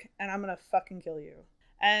back and I'm gonna fucking kill you.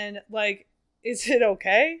 And like, is it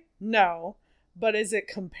okay? No. But is it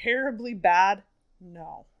comparably bad?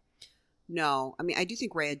 No. No. I mean, I do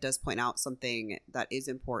think Rhea does point out something that is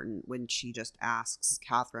important when she just asks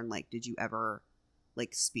Catherine, like, did you ever,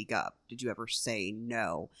 like, speak up? Did you ever say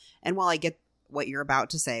no? And while I get what you're about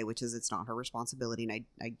to say, which is it's not her responsibility, and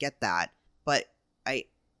I get that, but I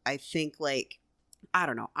think, like, I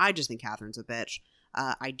don't know. I just think Catherine's a bitch.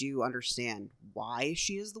 I do understand why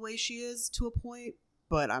she is the way she is to a point,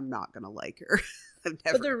 but I'm not going to like her.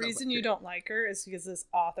 But the reason you don't like her is because this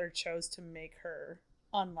author chose to make her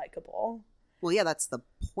unlikable. Well, yeah, that's the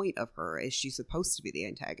point of her, is she's supposed to be the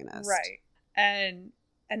antagonist. Right. And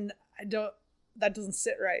I don't, that doesn't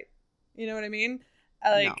sit right. You know what I mean?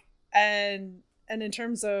 Like, no. And in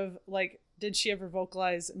terms of like, did she ever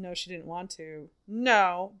vocalize, no, she didn't want to?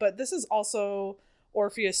 No, but this is also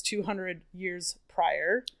Orpheus 200 years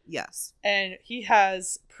prior. Yes. And he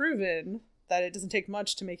has proven that it doesn't take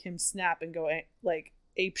much to make him snap and go like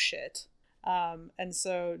ape shit. And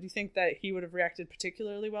so do you think that he would have reacted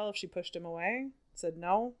particularly well if she pushed him away? Said,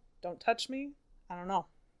 no, don't touch me? I don't know.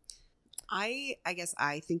 I guess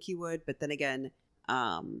I think he would, but then again,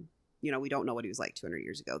 you know, we don't know what he was like 200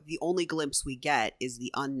 years ago. The only glimpse we get is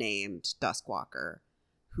the unnamed Duskwalker,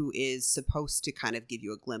 who is supposed to kind of give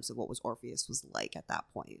you a glimpse of what Orpheus was like at that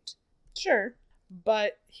point. Sure,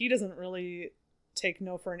 but he doesn't really take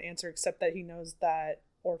no for an answer, except that he knows that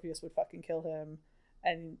Orpheus would fucking kill him,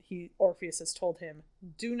 and Orpheus has told him,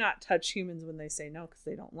 do not touch humans when they say no because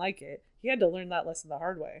they don't like it. He had to learn that lesson the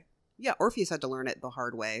hard way. Yeah, Orpheus had to learn it the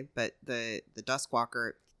hard way, but the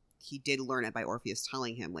Duskwalker, he did learn it by Orpheus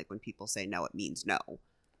telling him, like, when people say no, it means no.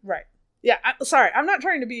 Right. Yeah, sorry, I'm not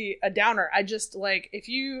trying to be a downer. I just, like,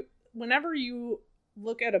 whenever you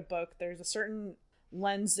look at a book, there's a certain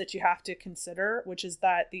lens that you have to consider, which is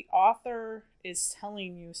that the author is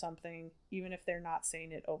telling you something, even if they're not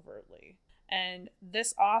saying it overtly. And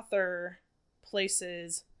this author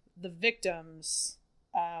places the victims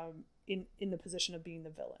in the position of being the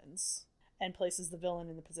villains, and places the villain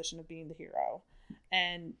in the position of being the hero.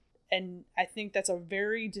 And I think that's a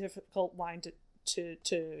very difficult line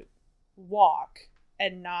to walk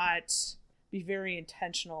and not be very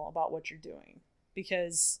intentional about what you're doing,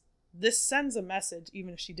 because this sends a message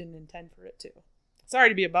even if she didn't intend for it to. Sorry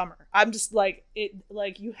to be a bummer. I'm just like,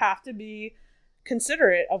 you have to be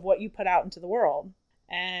considerate of what you put out into the world.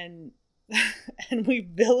 And we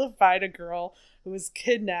vilified a girl who was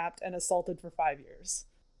kidnapped and assaulted for 5 years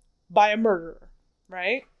by a murderer,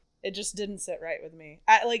 right? It just didn't sit right with me.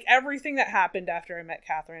 Like, everything that happened after I met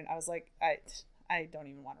Catherine, I was like, I don't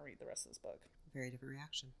even want to read the rest of this book. Very different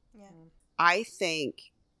reaction. Yeah. I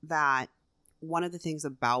think that one of the things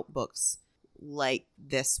about books like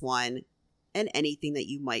this one, and anything that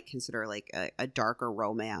you might consider like a darker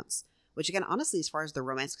romance, which again, honestly, as far as the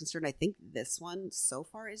romance is concerned, I think this one so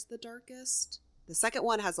far is the darkest. The second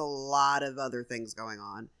one has a lot of other things going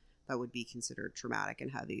on that would be considered traumatic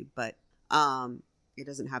and heavy, but it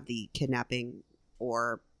doesn't have the kidnapping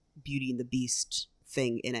or Beauty and the Beast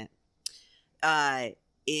thing in it.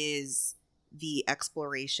 Is the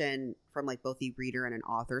exploration from like both the reader and an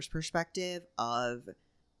author's perspective of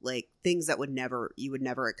like things that you would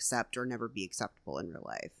never accept or never be acceptable in real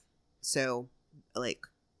life. So like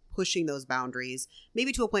pushing those boundaries,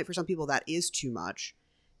 maybe to a point for some people that is too much,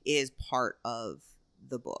 is part of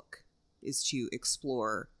the book, is to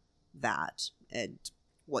explore that and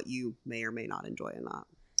what you may or may not enjoy in that.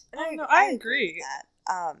 I agree with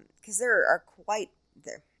that, because there are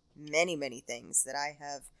many things that I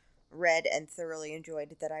have read and thoroughly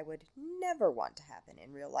enjoyed that I would never want to happen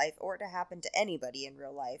in real life or to happen to anybody in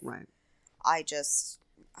real life. Right. I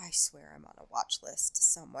swear I'm on a watch list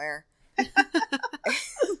somewhere.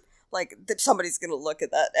 Like, somebody's gonna look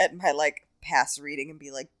at my like past reading and be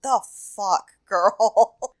like, the fuck,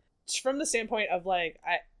 girl. From the standpoint of like,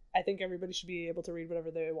 I think everybody should be able to read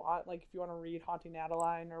whatever they want. Like, if you want to read Haunting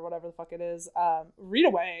Adeline or whatever the fuck it is, read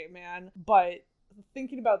away, man. But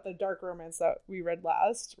thinking about the dark romance that we read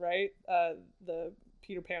last, right? The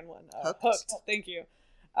Peter Pan one. Hooked. Thank you.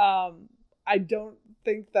 I don't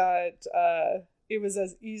think that it was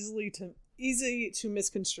as easy to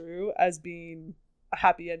misconstrue as being a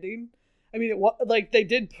happy ending. I mean, like they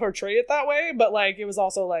did portray it that way, but like it was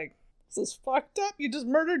also like, this is fucked up. You just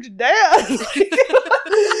murdered your dad.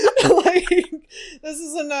 Like this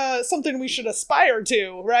isn't something we should aspire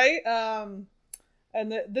to, right?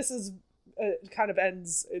 And this is kind of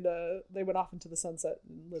ends in they went off into the sunset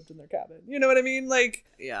and lived in their cabin. You know what I mean? Like,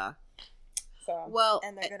 yeah. So well,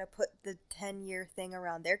 and they're gonna put the 10-year thing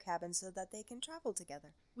around their cabin so that they can travel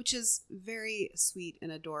together, which is very sweet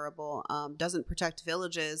and adorable. Doesn't protect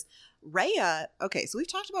villages. Rhea. Okay, so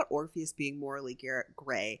we've talked about Orpheus being morally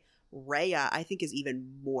gray. Rhea, I think, is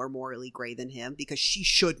even more morally gray than him because she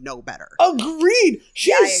should know better. Agreed.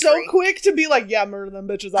 She is so quick to be like, yeah, murder them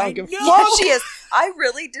bitches. I don't give a fuck. She is. I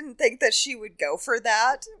really didn't think that she would go for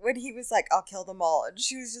that when he was like, I'll kill them all. And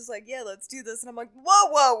she was just like, yeah, let's do this. And I'm like, whoa,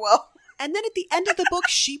 whoa, whoa. And then at the end of the book,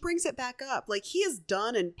 she brings it back up. Like, he is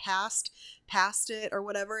done and past it or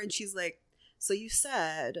whatever. And she's like, so you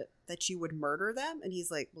said that you would murder them? And he's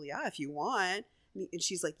like, well, yeah, if you want. And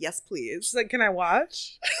she's like, yes, please. She's like, can I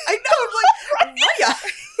watch? I know. I'm like, Rhea.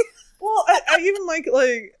 Well, I even like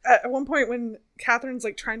at one point when Catherine's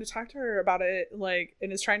like trying to talk to her about it, like,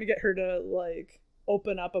 and is trying to get her to like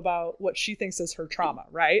open up about what she thinks is her trauma,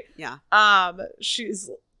 right? Yeah. She's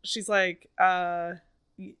like,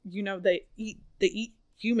 you know, they eat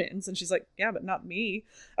humans, and she's like, yeah, but not me.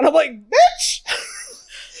 And I'm like, bitch.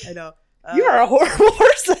 I know. You are a horrible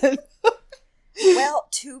person. Well,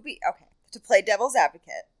 to play devil's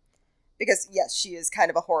advocate, because yes, she is kind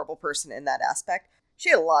of a horrible person in that aspect. She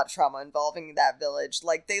had a lot of trauma involving that village.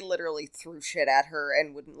 Like, they literally threw shit at her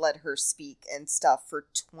and wouldn't let her speak and stuff for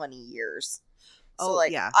 20 years. So,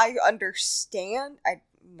 yeah. I understand. I'm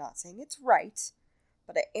not saying it's right,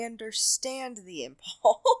 but I understand the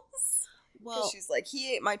impulse. Well, she's like,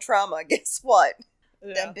 he ate my trauma. Guess what?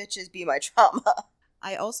 Yeah. Them bitches be my trauma.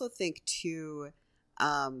 I also think, too,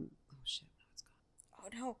 oh, shit. Oh,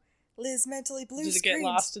 no. Liz mentally blue Did it screams. get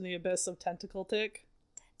lost in the abyss of Tentacle Dick?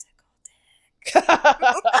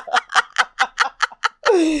 Tentacle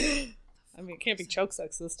Dick. I mean, it can't be choke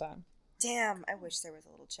sex this time. Damn, I wish there was a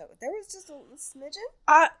little choke. There was just a little smidgen.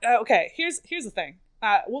 Okay, here's the thing.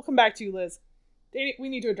 We'll come back to you, Liz. We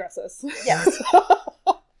need to address this. Yes.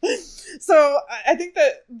 So I think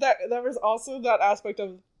that there was also that aspect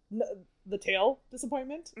of the tail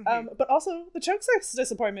disappointment, but also the choke sex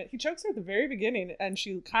disappointment. He chokes her at the very beginning, and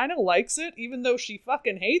she kind of likes it, even though she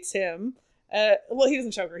fucking hates him. Well, he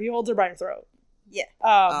doesn't choke her; he holds her by her throat. Yeah.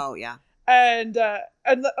 Oh yeah. And I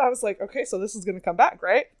was like, okay, so this is gonna come back,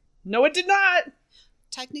 right? No, it did not.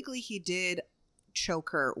 Technically, he did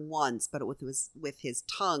choke her once, but it was with his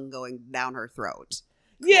tongue going down her throat.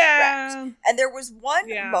 Yeah. Correct. And there was one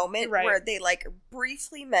moment right. where they like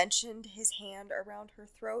briefly mentioned his hand around her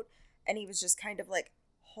throat, and he was just kind of like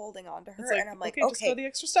holding on to her, like, and I'm like, okay, just go the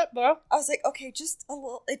extra step, though. I was like, okay, just a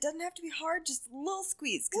little. It doesn't have to be hard, just a little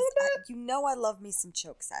squeeze, because I love me some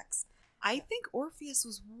choke sex. I think Orpheus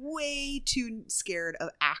was way too scared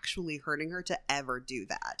of actually hurting her to ever do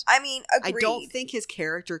that. I mean, agreed. I don't think his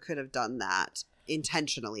character could have done that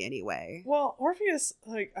intentionally anyway. Well, Orpheus,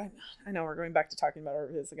 like, I know we're going back to talking about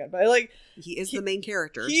Orpheus again, but like, he is the main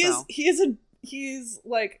character. He's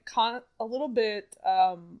like a little bit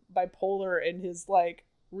bipolar in his like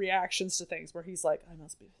reactions to things, where he's like, I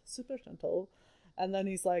must be super gentle, and then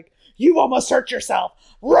he's like, you almost hurt yourself,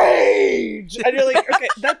 rage, and you're like, okay,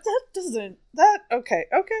 okay.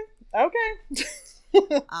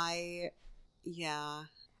 I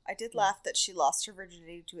did laugh that she lost her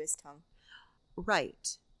virginity to his tongue.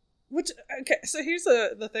 Right. Which, okay, so here's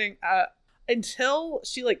the thing. Until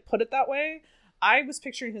she like put it that way, I was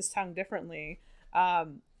picturing his tongue differently.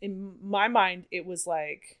 In my mind, it was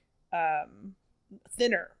like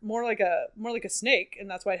thinner, more like a snake, and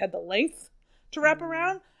that's why it had the length to wrap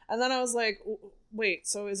around. And then I was like, wait,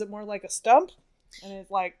 so is it more like a stump? And it's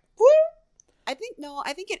like, whoo! I think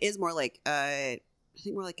it is more like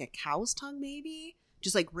more like a cow's tongue, maybe,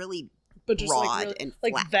 just like really but just broad like really, and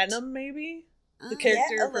like flat. Venom, maybe. The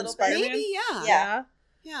character from Spider-Man? Maybe, yeah.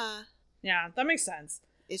 Yeah, that makes sense.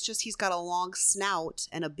 It's just he's got a long snout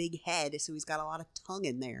and a big head, so he's got a lot of tongue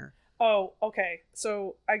in there. Oh, okay.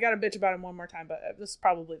 So I got to bitch about him one more time, but this is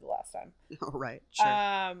probably the last time. Oh, right.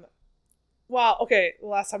 Sure. Well, okay, the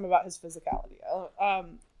last time about his physicality.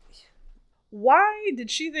 Why did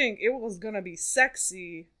she think it was going to be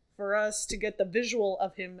sexy for us to get the visual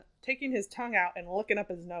of him taking his tongue out and looking up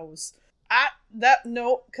his nose?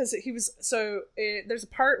 Because he was there's a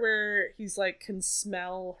part where he's like can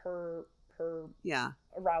smell her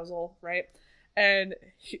arousal, right? and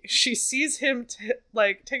she sees him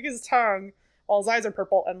like take his tongue while his eyes are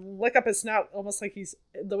purple and lick up his snout, almost like he's,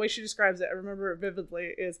 the way she describes it, I remember it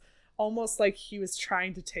vividly, is almost like he was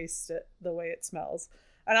trying to taste it the way it smells.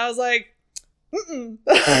 And I was like,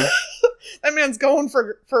 that man's going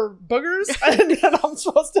for boogers, and I'm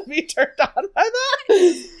supposed to be turned on by that.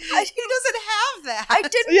 He doesn't have that. I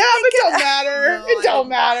didn't. Yeah, but it don't matter. No, it don't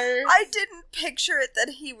matter. I didn't picture it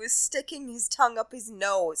that he was sticking his tongue up his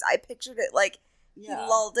nose. I pictured it like he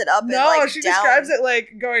lulled it up. No, and, like, she down. describes it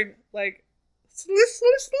like going like slip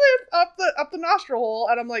up the nostril hole,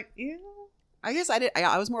 and I'm like, ew. I guess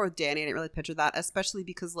I was more with Danny. I didn't really picture that, especially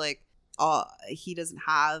because like he doesn't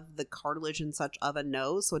have the cartilage and such of a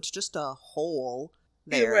nose, so it's just a hole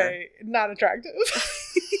there. Either way, not attractive.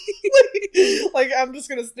 like I'm just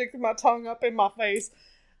gonna stick my tongue up in my face.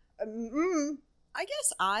 I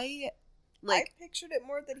guess I pictured it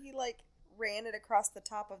more that he like ran it across the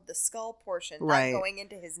top of the skull portion, right, not going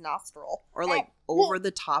into his nostril, or like over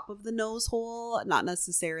the top of the nose hole, not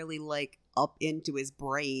necessarily like up into his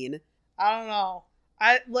brain. I don't know.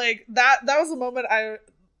 I like that was the moment that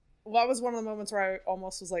was one of the moments where I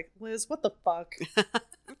almost was like, Liz, what the fuck?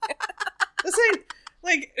 This ain't,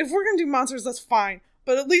 like, if we're gonna do monsters, that's fine,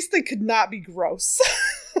 but at least they could not be gross.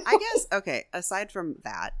 I guess, okay, aside from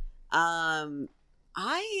that,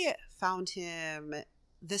 I found him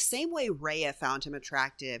the same way Rhea found him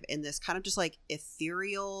attractive, in this kind of just like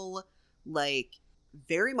ethereal, like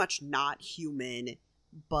very much not human,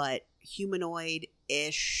 but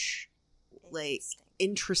humanoid-ish, like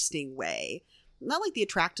interesting way. Not like the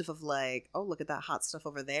attractive of like, oh, look at that hot stuff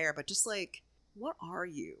over there, but just like, what are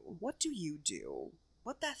you? What do you do?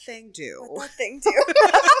 What that thing do? What that thing do?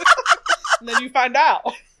 And then you find out.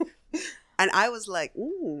 And I was like,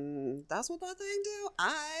 that's what that thing do?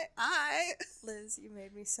 Liz, you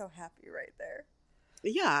made me so happy right there.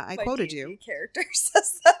 Yeah, I My quoted D&D you. character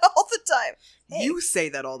says that all the time. Hey, You say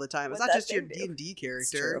that all the time. It's what not that just your thing do? D&D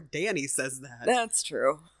character. Danny says that. That's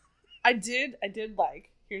true. I did like,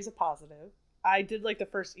 here's a positive, I did like the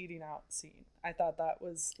first eating out scene. I thought that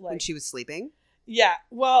was like, When she was sleeping? yeah,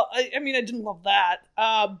 well, I mean, I didn't love that,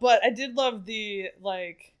 but I did love the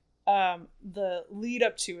like the lead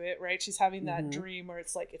up to it, right? She's having that dream where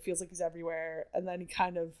it's like it feels like he's everywhere, and then he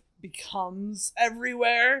kind of becomes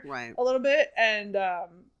everywhere, Right. a little bit, and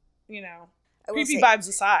you know, I will creepy say- vibes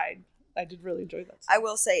aside, I did really enjoy that scene. I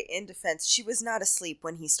will say, in defense, she was not asleep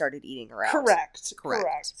when he started eating her out. Correct. He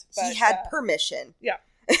But, had permission. yeah.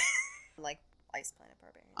 Like Ice Planet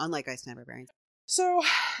Barbarian. Unlike Ice Planet Barbarian. So,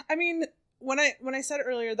 I mean, when I said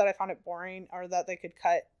earlier that I found it boring, or that they could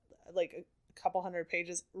cut like a couple hundred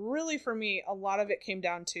pages, really for me, a lot of it came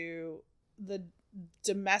down to the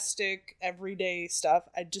domestic, everyday stuff.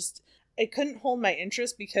 It couldn't hold my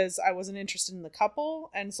interest because I wasn't interested in the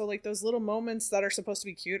couple, and so like those little moments that are supposed to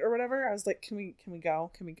be cute or whatever, I was like, can we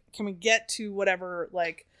go? Can we get to whatever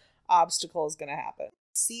like obstacle is gonna happen?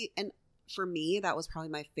 See, and for me, that was probably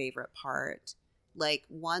my favorite part. Like,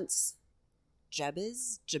 once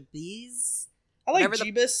Jebiz? I like Whatever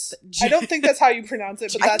the- Jeebus. I don't think that's how you pronounce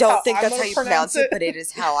it, but I that's don't think I'm that's gonna how you pronounce it. it, but it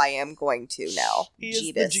is how I am going to now. He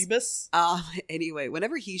is the Jeebus. Anyway,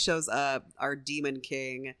 whenever he shows up, our Demon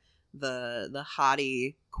King, the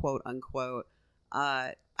hottie, quote unquote,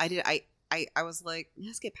 I was like,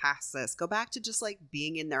 let's get past this. Go back to just like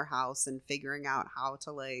being in their house and figuring out how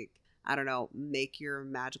to like, I don't know, make your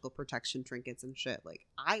magical protection trinkets and shit. Like,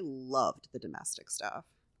 I loved the domestic stuff.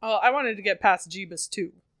 Oh, I wanted to get past Jeebus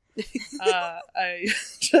too. I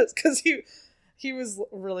just because he was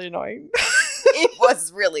really annoying. It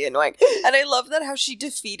was really annoying. And I love that how she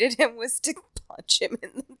defeated him was to punch him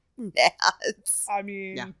in the nads. I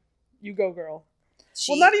mean, Yeah. You go, girl.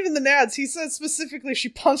 She, Well, not even the nads. He said specifically she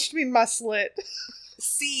punched me in my slit.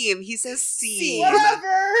 Seam. He says seam.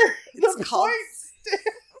 Whatever. It's The called- point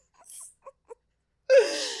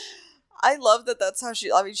I love that that's how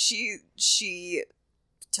she, I mean, she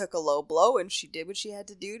took a low blow and she did what she had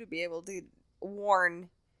to do to be able to warn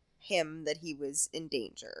him that he was in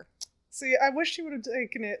danger. See, I wish she would have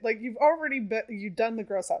taken it. Like, you've done the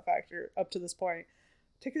gross out factor up to this point.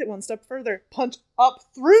 Take it one step further. Punch up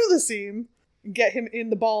through the seam and get him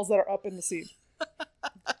in the balls that are up in the seam.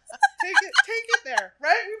 Take it there,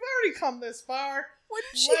 right? We've already come this far.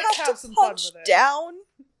 Wouldn't she Let's have have to some fun punch with it. down?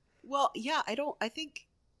 Well, yeah, I think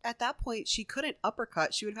at that point she couldn't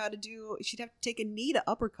uppercut. She'd have to take a knee to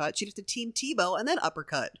uppercut. She'd have to team Tebow and then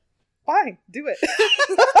uppercut. Fine, do it.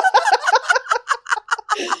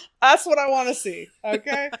 That's what I want to see,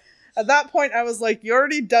 okay? At that point, I was like, you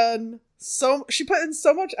already done so... She put in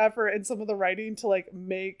so much effort in some of the writing to, like,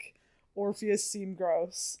 make Orpheus seem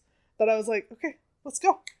gross that I was like, okay, Let's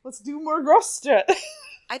go. Let's do more gross shit.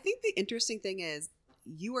 I think the interesting thing is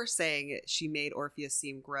you are saying she made Orpheus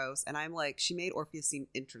seem gross, and I'm like, she made Orpheus seem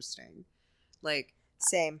interesting. Like,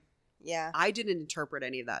 Same. Yeah. I didn't interpret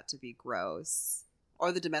any of that to be gross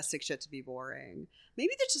or the domestic shit to be boring.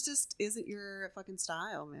 Maybe that just isn't your fucking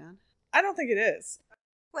style, man. I don't think it is.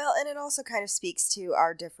 Well, and it also kind of speaks to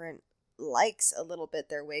our different likes a little bit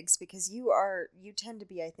there, Wigs, because you tend to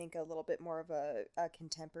be, I think, a little bit more of a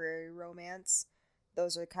contemporary romance.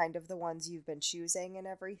 Those are kind of the ones you've been choosing and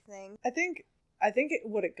everything. I think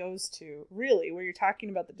what it goes to, really, where you're talking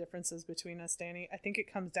about the differences between us, Danny, I think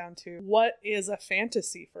it comes down to what is a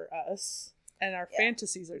fantasy for us, and our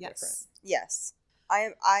fantasies are different. Yes.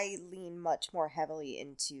 I lean much more heavily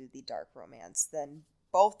into the dark romance than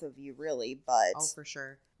both of you, really, but... Oh, for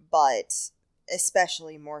sure. But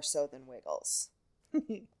especially more so than Wiggles.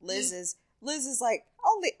 Liz is like,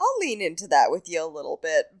 I'll lean into that with you a little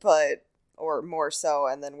bit, but... Or more so,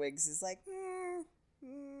 and then Wiggs is like,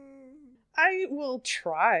 I will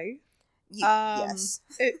try. Yes.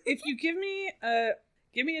 If you give me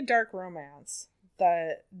a dark romance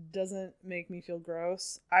that doesn't make me feel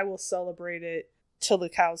gross, I will celebrate it till the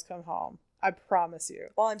cows come home. I promise you.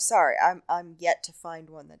 Well, I'm sorry. I'm yet to find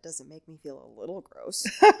one that doesn't make me feel a little gross.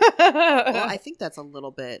 Well, I think that's a little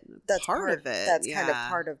bit part of it. That's kind of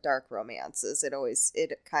part of dark romances.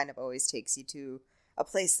 It kind of always takes you to a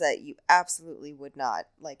place that you absolutely would not,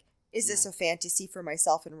 like, is this a fantasy for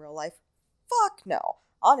myself in real life? Fuck no.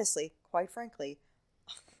 Honestly, quite frankly,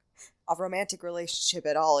 a romantic relationship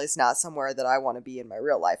at all is not somewhere that I want to be in my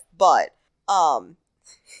real life. But,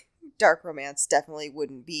 dark romance definitely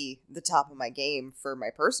wouldn't be the top of my game for my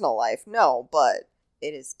personal life. No, but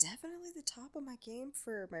it is definitely the top of my game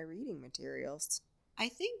for my reading materials. I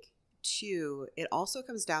think, too, it also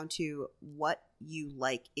comes down to what you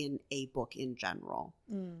like in a book in general.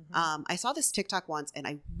 Mm-hmm. I saw this TikTok once, and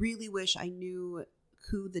I really wish I knew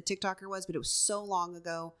who the TikToker was, but it was so long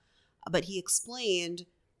ago. But he explained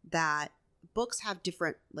that books have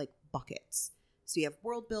different, like, buckets. So you have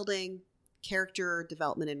world building, character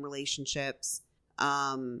development and relationships,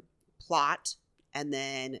 plot, and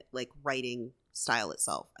then, like, writing style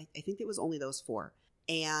itself. I think it was only those four.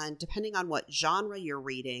 And depending on what genre you're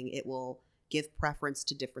reading, it will give preference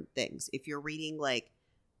to different things. If you're reading, like,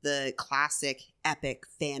 the classic epic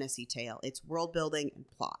fantasy tale, it's world building and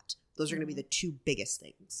plot. Those are going to be the two biggest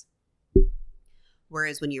things.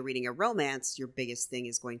 Whereas when you're reading a romance, your biggest thing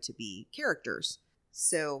is going to be characters.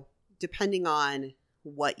 So depending on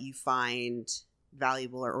what you find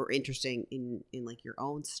valuable or interesting in like your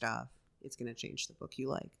own stuff, it's going to change the book you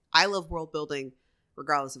like. I love world building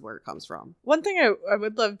regardless of where it comes from. One thing I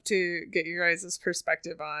would love to get your guys'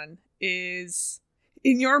 perspective on is,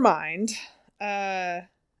 in your mind,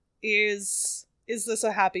 is this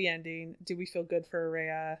a happy ending? Do we feel good for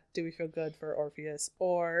Rhea? Do we feel good for Orpheus?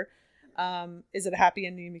 Or is it a happy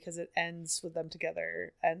ending because it ends with them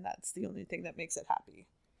together and that's the only thing that makes it happy?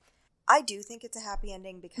 I do think it's a happy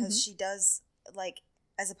ending because she does, like,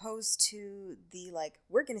 as opposed to the, like,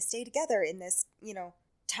 we're going to stay together in this,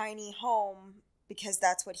 tiny home because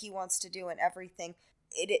that's what he wants to do and everything.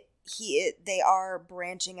 They are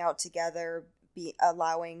branching out together,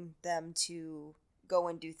 allowing them to go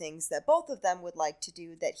and do things that both of them would like to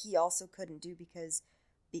do that he also couldn't do because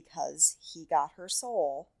he got her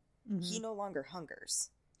soul. Mm-hmm. He no longer hungers.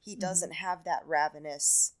 He doesn't have that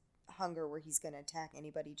ravenous hunger where he's going to attack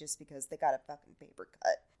anybody just because they got a fucking paper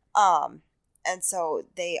cut. And so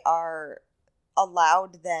they are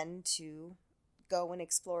allowed then to go and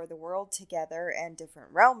explore the world together and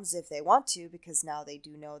different realms if they want to, because now they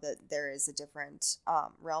do know that there is a different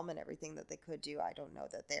realm and everything that they could do. I don't know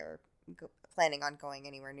that they're planning on going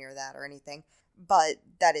anywhere near that or anything, but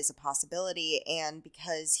that is a possibility. And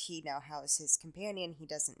because he now has his companion, he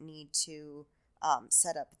doesn't need to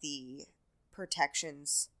set up the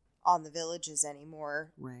protections on the villages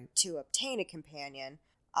anymore to obtain a companion.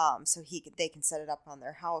 So they can set it up on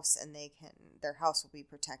their house, and their house will be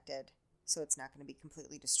protected, so it's not going to be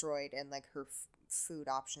completely destroyed, and like her food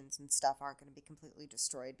options and stuff aren't going to be completely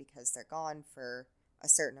destroyed because they're gone for a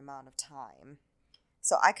certain amount of time.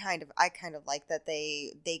 So I kind of like that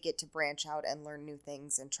they get to branch out and learn new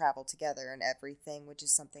things and travel together and everything, which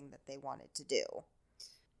is something that they wanted to do.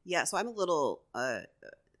 Yeah, so I'm a little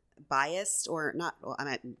biased, or not. Well, I'm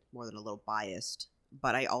not more than a little biased,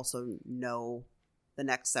 but I also know the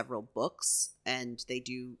next several books, and they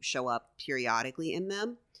do show up periodically in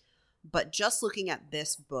them. But just looking at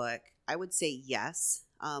this book, I would say yes,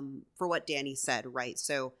 for what Danny said, right?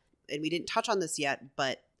 So, and we didn't touch on this yet,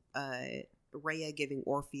 but Rhea giving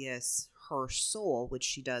Orpheus her soul, which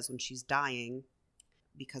she does when she's dying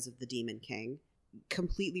because of the Demon King,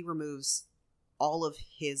 completely removes all of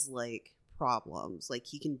his like problems. Like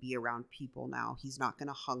he can be around people now. He's not going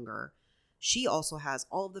to hunger. She also has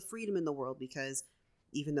all of the freedom in the world because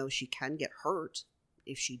even though she can get hurt,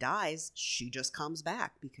 if she dies, she just comes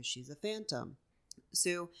back because she's a phantom.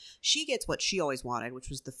 So she gets what she always wanted, which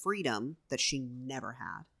was the freedom that she never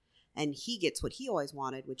had. And he gets what he always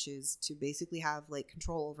wanted, which is to basically have like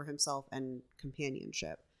control over himself and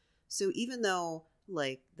companionship. So even though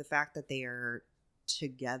like the fact that they are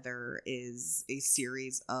together is a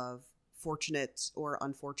series of fortunate or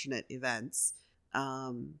unfortunate events,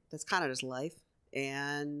 that's kind of just life.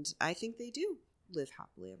 And I think they do live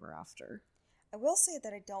happily ever after. I will say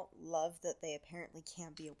that I don't love that they apparently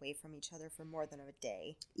can't be away from each other for more than a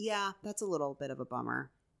day. Yeah, that's a little bit of a bummer.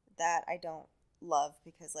 That I don't love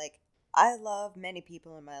because, like, I love many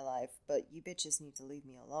people in my life, but you bitches need to leave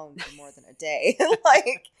me alone for more than a day.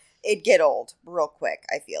 Like, it'd get old real quick,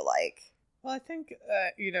 I feel like. Well, I think,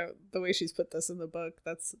 the way she's put this in the book,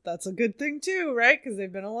 that's a good thing too, right? Because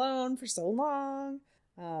they've been alone for so long.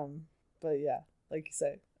 But yeah, like you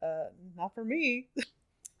say, not for me.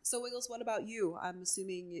 So, Wiggles, what about you? I'm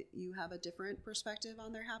assuming you have a different perspective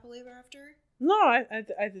on their happily ever after? No, I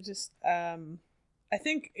just, I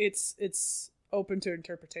think it's open to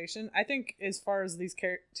interpretation. I think as far as these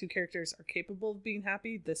two characters are capable of being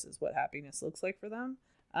happy, this is what happiness looks like for them.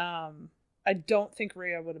 I don't think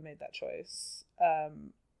Rhea would have made that choice,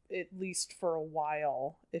 at least for a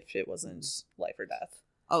while, if it wasn't life or death.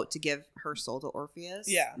 Oh, to give her soul to Orpheus?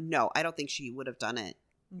 Yeah. No, I don't think she would have done it.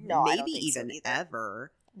 No, maybe I don't think even so either.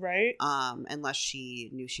 ever. Right? Unless she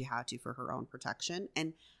knew she had to for her own protection.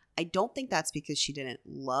 And I don't think that's because she didn't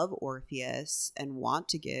love Orpheus and want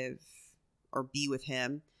to give or be with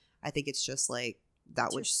him. I think it's just like that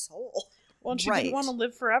It's was your soul. Well, and she didn't want to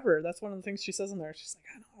live forever. That's one of the things she says in there. She's like,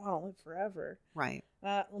 I don't want to live forever. Right.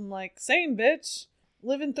 I'm like, same bitch.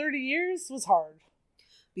 Living 30 years was hard.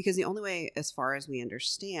 Because the only way, as far as we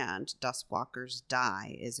understand, Duskwalkers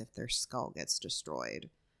die is if their skull gets destroyed.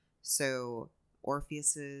 So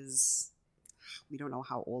Orpheus we don't know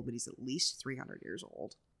how old, but he's at least 300 years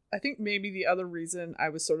old. I think maybe the other reason I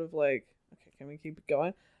was sort of like, okay, can we keep it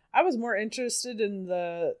going? I was more interested in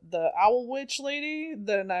the owl witch lady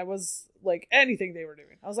than I was like anything they were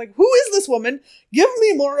doing. I was like, who is this woman? Give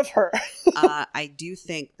me more of her. I do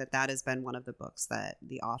think that has been one of the books that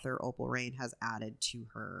the author Opal Reyne has added to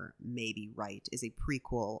her maybe right is a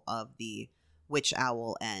prequel of the witch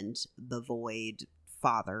owl and the void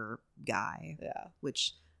father guy. Yeah,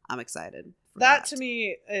 which I'm excited for that to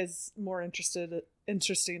me is more interesting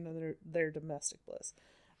than their domestic bliss.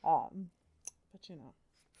 But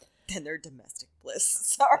Than their domestic bliss.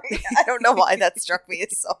 Sorry. I don't know why that struck me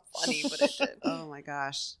as so funny, but it did. Oh my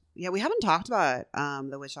gosh. Yeah, we haven't talked about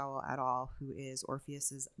the witch owl at all, who is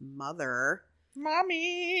Orpheus's mother.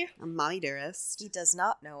 Mommy dearest. He does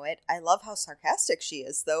not know it. I love how sarcastic she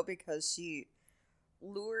is, though, because she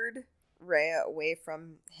lured Rhea away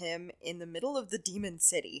from him in the middle of the demon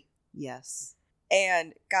city. Yes.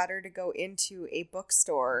 And got her to go into a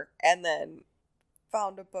bookstore and then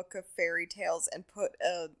found a book of fairy tales and put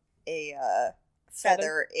a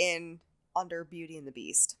feather in under Beauty and the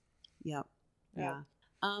Beast. Yep. Yeah.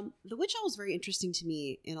 The witch owl is very interesting to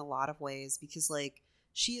me in a lot of ways because, like,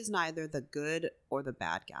 she is neither the good or the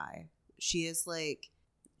bad guy. She is like,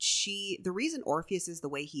 the reason Orpheus is the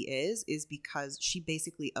way he is because she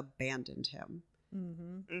basically abandoned him.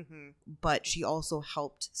 Mm-hmm. Mm-hmm. But she also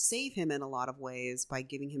helped save him in a lot of ways by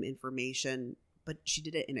giving him information, but she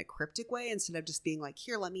did it in a cryptic way instead of just being like,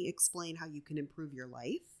 here, let me explain how you can improve your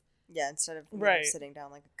life. Yeah, instead of right. sitting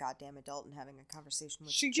down like a goddamn adult and having a conversation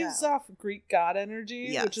with she the gives child. off Greek god energy,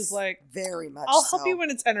 Yes. which is like, very much I'll so. help you when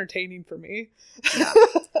it's entertaining for me. Yeah.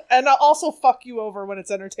 And I'll also fuck you over when it's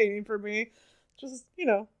entertaining for me. Just,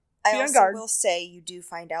 I be on also guard. will say you do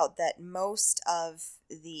find out that most of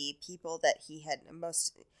the people that he had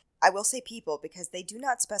I will say people because they do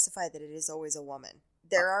not specify that it is always a woman.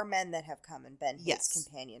 There are men that have come and been Yes. his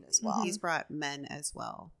companion as well. He's brought men as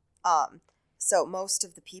well. So most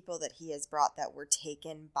of the people that he has brought that were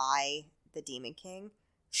taken by the Demon King,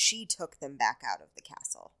 she took them back out of the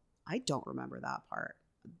castle. I don't remember that part.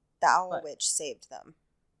 The Owl Witch saved them.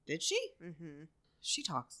 Did she? Mm-hmm. She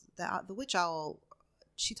talks. The witch owl,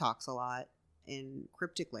 she talks a lot in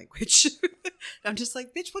cryptic language. I'm just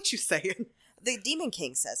like, bitch, what you saying? The Demon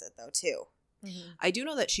King says it, though, too. Mm-hmm. I do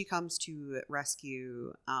know that she comes to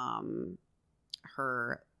rescue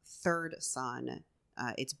her third son.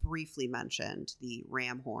 It's briefly mentioned, the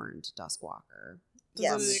ram-horned Duskwalker.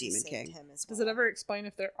 Yes, the she Demon saved King. him as well. Does it ever explain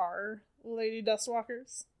if there are Lady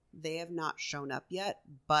Dustwalkers? They have not shown up yet,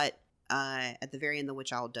 but at the very end, the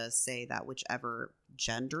witch owl does say that whichever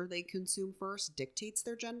gender they consume first dictates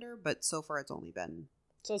their gender, but so far it's only been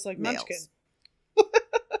So it's like males. Munchkin. Oh,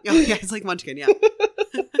 yeah, it's like Munchkin, yeah.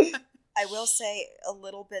 I will say a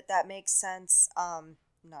little bit that makes sense,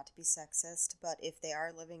 not to be sexist, but if they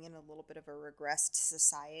are living in a little bit of a regressed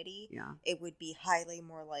society, Yeah. it would be highly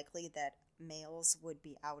more likely that males would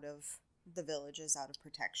be out of the villages, out of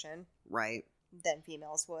protection, Right. than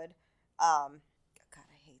females would. God,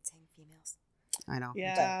 I hate saying females. I know.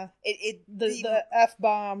 Yeah. The The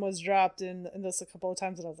F-bomb was dropped in this a couple of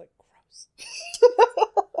times, and I was like, gross.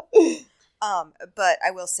 But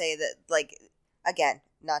I will say that, like, again,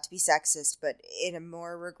 not to be sexist, but in a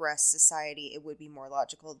more regressed society, it would be more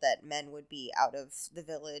logical that men would be out of the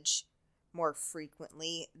village more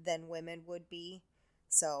frequently than women would be.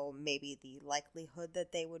 So maybe the likelihood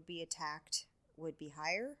that they would be attacked would be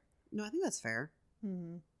higher. No, I think that's fair,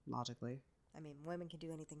 Mm-hmm. logically. I mean, women can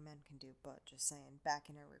do anything men can do, but just saying, back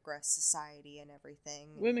in a regressed society and everything.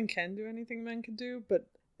 Women can do anything men can do, but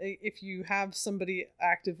if you have somebody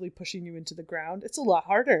actively pushing you into the ground, it's a lot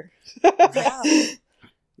harder. Yeah.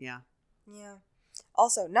 Yeah. Yeah.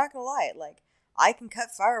 Also, not gonna lie, like, I can cut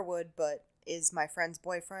firewood, but is my friend's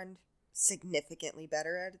boyfriend significantly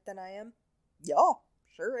better at it than I am? Yeah,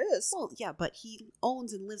 sure is. Well, yeah, but he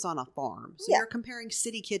owns and lives on a farm. So Yeah. you're comparing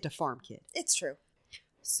city kid to farm kid. It's true.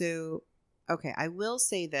 So, okay, I will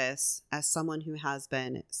say this as someone who has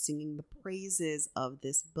been singing the praises of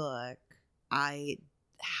this book. I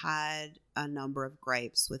had a number of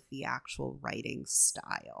gripes with the actual writing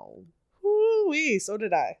style. Woo-wee, so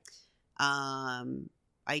did I.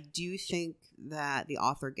 I do think that the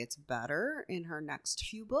author gets better in her next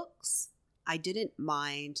few books. I didn't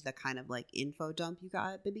mind the kind of like info dump you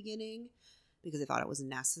got at the beginning because I thought it was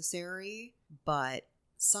necessary, but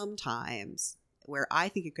sometimes where I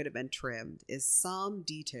think it could have been trimmed is some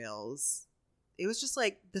details. It was just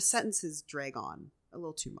like the sentences drag on a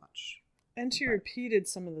little too much. And she repeated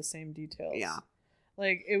some of the same details. Yeah.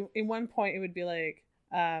 Like, in one point, it would be like,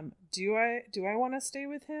 do I want to stay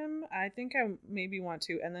with him? I think I maybe want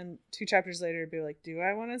to. And then 2 chapters later, it'd be like, do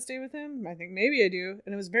I want to stay with him? I think maybe I do.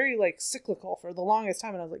 And it was very, like, cyclical for the longest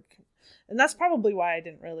time. And I was like, and that's probably why I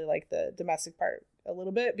didn't really like the domestic part a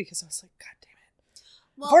little bit, because I was like, God damn it.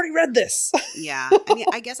 Well, I've already read this. Yeah. I mean,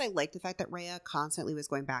 I guess I like the fact that Rhea constantly was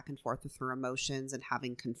going back and forth with her emotions and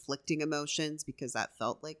having conflicting emotions because that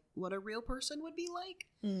felt like what a real person would be like.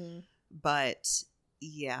 Mm. But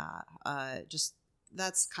yeah, just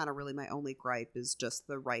that's kind of really my only gripe is just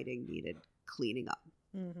the writing needed cleaning up.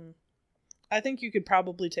 Mm-hmm. I think you could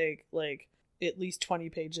probably take like at least 20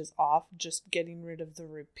 pages off just getting rid of the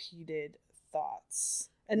repeated thoughts.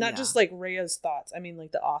 And not just like Rhea's thoughts. I mean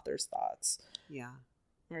like the author's thoughts. Yeah.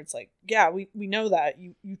 Where it's like, yeah, we know that.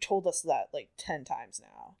 You told us that like 10 times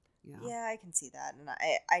now. Yeah, I can see that, and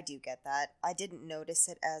I do get that. I didn't notice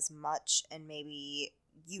it as much, and maybe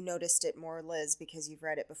you noticed it more, Liz, because you've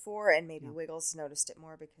read it before, and maybe Wiggles noticed it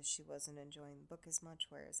more because she wasn't enjoying the book as much,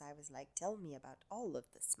 whereas I was like, tell me about all of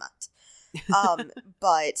the smut.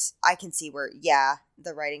 But I can see where,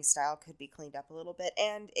 the writing style could be cleaned up a little bit,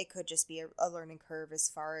 and it could just be a learning curve as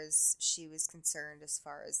far as she was concerned, as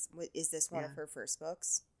far as, is this one of her first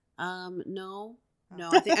books? No.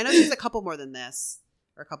 I know she's a couple more than this,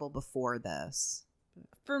 or a couple before this.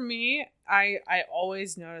 For me, I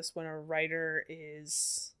always notice when a writer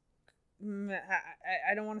is,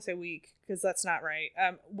 I don't want to say weak because that's not right.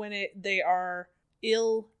 When they are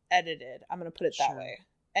ill edited, I'm going to put it that way,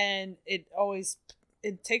 and it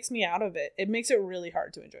takes me out of it. It makes it really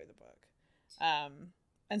hard to enjoy the book.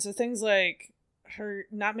 And so things like her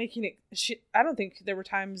not making it. I don't think there were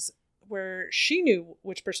times where she knew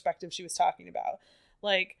which perspective she was talking about.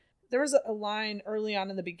 Like there was a line early on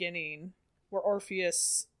in the beginning where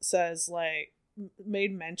Orpheus says, like,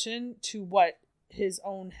 made mention to what his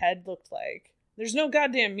own head looked like. There's no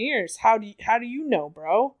goddamn mirrors. How do you know,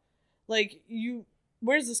 bro? Like,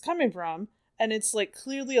 where's this coming from? And it's, like,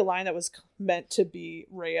 clearly a line that was meant to be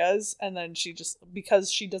Rhea's, and then she just,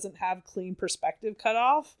 because she doesn't have clean perspective cut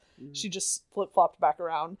off, she just flip-flopped back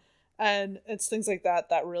around. And it's things like that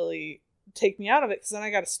that really take me out of it, because then I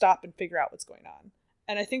got to stop and figure out what's going on.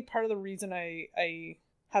 And I think part of the reason I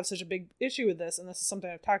have such a big issue with this, and this is something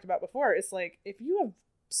I've talked about before, it's like, if you have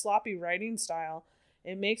sloppy writing style,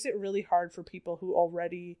 it makes it really hard for people who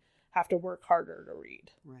already have to work harder to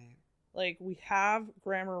read. Right. Like, we have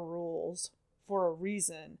grammar rules for a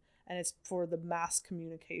reason, and it's for the mass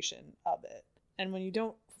communication of it. And when you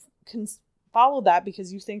don't follow that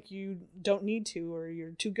because you think you don't need to, or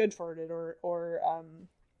you're too good for it,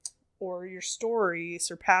 or your story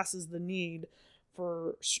surpasses the need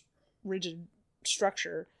for rigid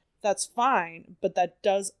structure, that's fine, but that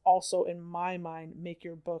does also, in my mind, make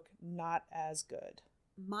your book not as good.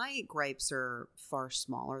 My gripes are far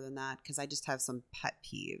smaller than that because I just have some pet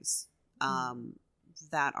peeves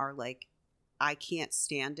that are like, I can't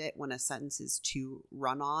stand it when a sentence is too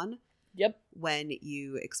run on. Yep. When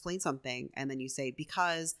you explain something and then you say,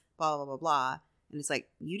 because blah, blah, blah, blah. And it's like,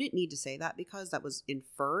 you didn't need to say that because that was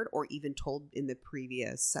inferred or even told in the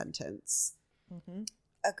previous sentence. Mm-hmm.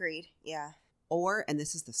 Agreed. Yeah. Or, and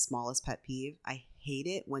this is the smallest pet peeve, I hate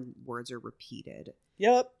it when words are repeated.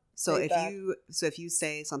 Yep. So if you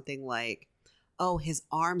say something like, oh, his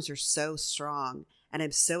arms are so strong and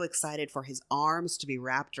I'm so excited for his arms to be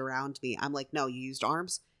wrapped around me. I'm like, no, you used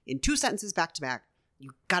arms in 2 sentences back to back.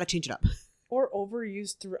 You got to change it up. Or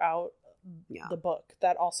overused throughout the book.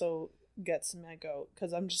 That also gets my goat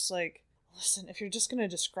because I'm just like, listen, if you're just going to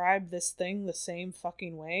describe this thing the same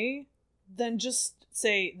fucking way, then just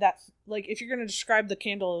say that, like, if you're going to describe the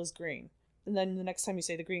candle as green, and then the next time you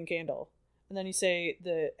say the green candle, and then you say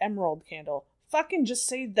the emerald candle, fucking just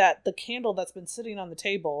say that the candle that's been sitting on the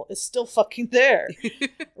table is still fucking there.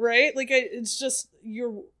 Right? Like, it's just,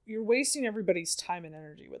 you're wasting everybody's time and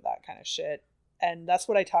energy with that kind of shit. And that's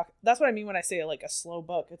what I mean when I say like a slow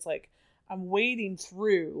book. It's like, I'm wading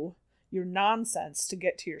through your nonsense to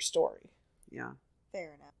get to your story. Yeah.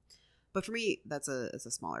 Fair enough. But for me, it's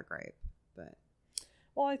a smaller gripe. But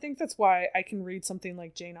well, I think that's why I can read something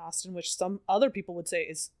like Jane Austen, which some other people would say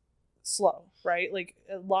is slow, right? Like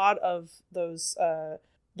a lot of those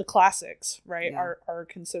the classics, right, are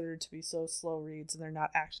considered to be so slow reads and they're not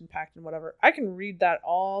action packed and whatever. I can read that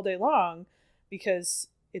all day long because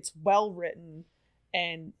it's well written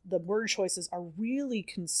and the word choices are really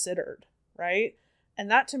considered, right? And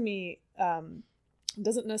that to me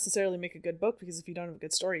doesn't necessarily make a good book, because if you don't have a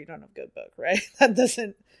good story, you don't have a good book, right? That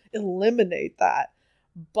doesn't eliminate that,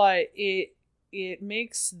 but it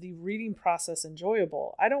makes the reading process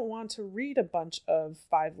enjoyable. I don't want to read a bunch of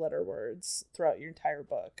 5-letter words throughout your entire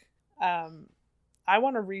book. I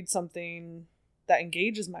want to read something that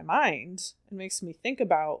engages my mind and makes me think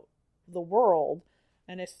about the world.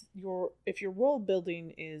 And if your world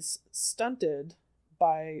building is stunted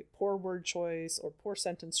by poor word choice or poor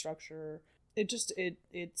sentence structure,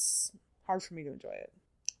 it's hard for me to enjoy it.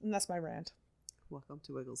 And that's my rant. Welcome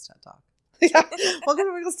to Wiggles TED Talk. Yeah. Welcome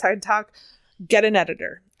to Wiggles TED Talk. Get an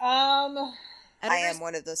editor. I am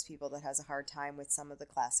one of those people that has a hard time with some of the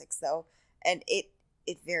classics though. And it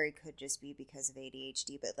very could just be because of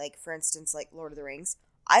ADHD. But like, for instance, like Lord of the Rings.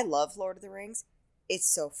 I love Lord of the Rings. It's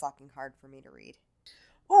so fucking hard for me to read.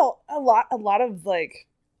 Well, a lot of like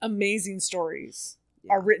amazing stories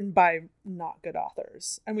are written by not good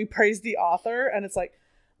authors, and we praise the author, and it's like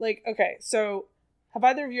okay, so have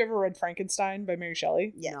either of you ever read Frankenstein by Mary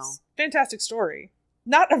Shelley? Yes. No. Fantastic story.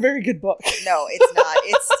 Not a very good book. No, it's not.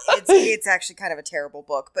 It's actually kind of a terrible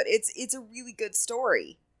book, but it's a really good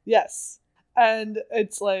story. Yes, and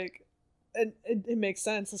it's like, and it makes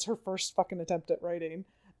sense. It's her first fucking attempt at writing,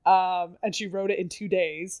 and she wrote it in 2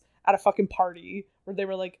 days at a fucking party where they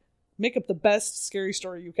were like, make up the best scary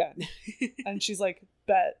story you can. And she's like,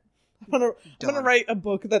 bet. I'm gonna write a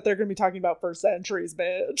book that they're gonna be talking about for centuries,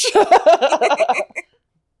 bitch.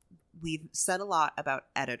 We've said a lot about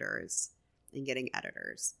editors and getting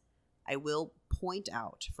editors. I will point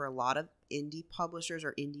out, for a lot of indie publishers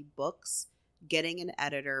or indie books, getting an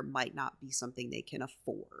editor might not be something they can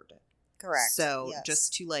afford. Correct. So yes.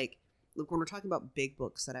 just to like, look, when we're talking about big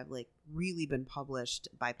books that have like really been published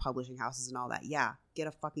by publishing houses and all that, yeah, get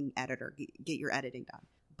a fucking editor, get your editing done.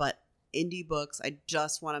 But indie books, I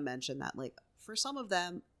just want to mention that like for some of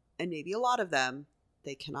them, and maybe a lot of them,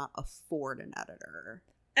 they cannot afford an editor.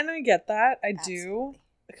 And I get that. I Absolutely. do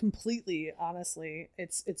completely. Honestly,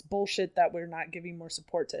 it's bullshit that we're not giving more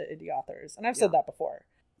support to indie authors, and I've said that before.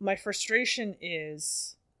 My frustration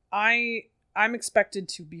is I'm expected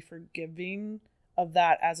to be forgiving of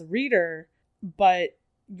that as a reader, but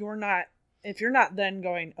you're not. If you're not then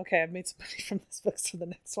going, okay, I've made some money from this book, so the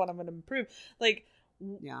next one I'm going to improve. Like,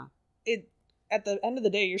 yeah, it at the end of the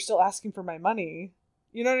day, you're still asking for my money.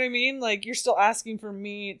 You know what I mean? Like, you're still asking for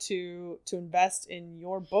me to invest in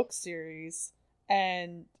your book series,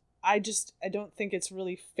 and I don't think it's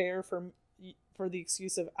really fair for the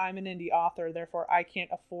excuse of I'm an indie author, therefore I can't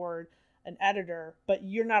afford an editor, but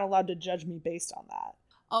you're not allowed to judge me based on that.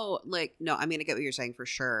 Oh, like, no, I mean, I get what you're saying for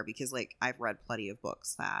sure, because like I've read plenty of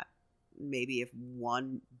books that maybe if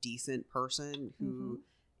one decent person who,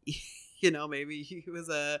 you know, maybe he was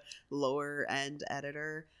a lower end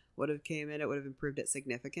editor would have came in, it would have improved it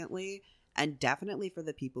significantly. And definitely for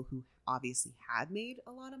the people who obviously had made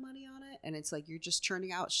a lot of money on it, and it's like you're just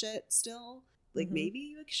churning out shit still, like maybe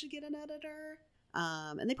you should get an editor.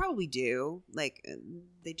 And they probably do. Like,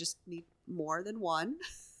 they just need more than one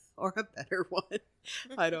or a better one.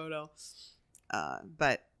 I don't know.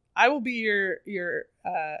 But I will be your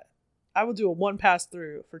I will do a one pass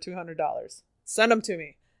through for $200. Send them to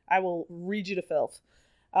me. I will read you to filth.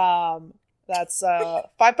 That's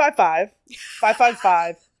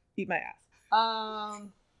 555 eat my ass.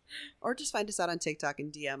 Or just find us out on TikTok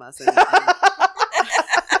and DM us and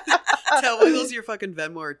tell Wiggles your fucking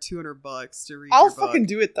Venmo or $200 to read I'll your book. fucking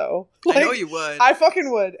do it though. I know you would. I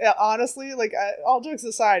fucking would. Honestly, like, all jokes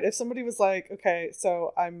aside, if somebody was like, okay,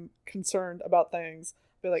 so I'm concerned about things,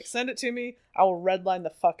 be like, send it to me. I will redline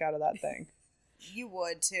the fuck out of that thing. You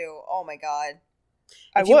would too. Oh my god.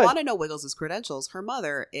 If you want to know Wiggles' credentials, her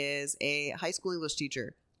mother is a high school English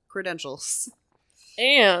teacher. Credentials.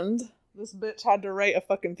 And this bitch had to write a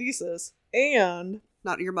fucking thesis. And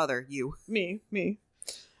not your mother, you. Me.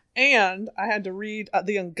 And I had to read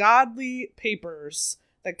the ungodly papers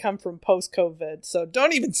that come from post-COVID. So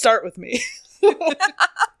don't even start with me.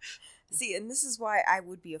 See, and this is why I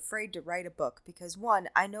would be afraid to write a book. Because one,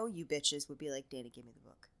 I know you bitches would be like, Dana, give me the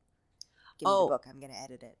book. Give me the book. I'm going to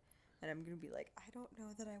edit it. And I'm going to be like, I don't know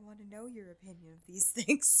that I want to know your opinion of these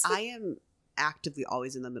things. I am actively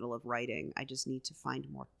always in the middle of writing. I just need to find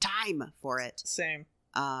more time for it. Same.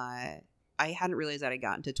 I hadn't realized that I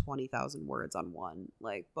got into 20,000 words on one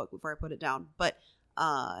book before I put it down. But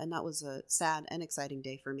and that was a sad and exciting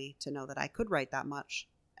day for me to know that I could write that much.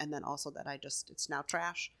 And then also that it's now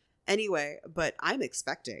trash. Anyway, but I'm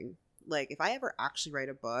expecting, if I ever actually write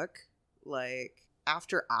a book,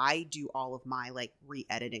 after I do all of my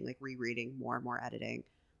re-editing, rereading, more and more editing,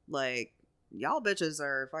 y'all bitches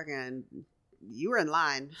are fucking, you were in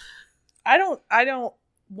line. I don't,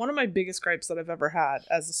 one of my biggest gripes that I've ever had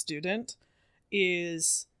as a student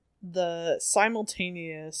is the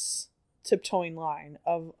simultaneous tiptoeing line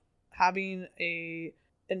of having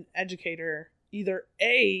an educator either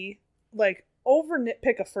over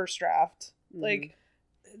nitpick a first draft.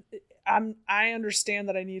 I understand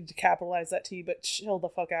that I needed to capitalize that T, but chill the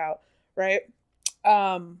fuck out, right?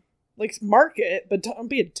 Mark it, but don't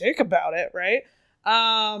be a dick about it, right?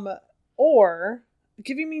 Or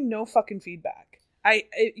giving me no fucking feedback. I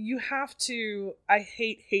hate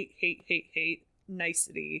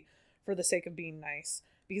nicety for the sake of being nice,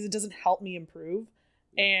 because it doesn't help me improve.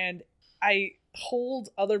 And I hold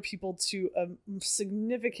other people to a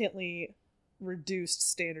significantly reduced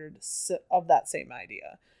standard of that same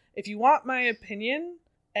idea. If you want my opinion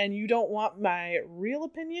and you don't want my real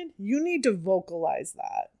opinion, you need to vocalize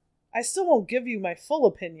that. I still won't give you my full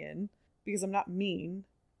opinion because I'm not mean,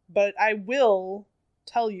 but I will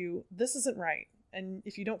tell you this isn't right. And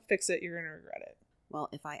if you don't fix it, you're going to regret it. Well,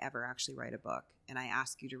 if I ever actually write a book and I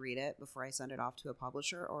ask you to read it before I send it off to a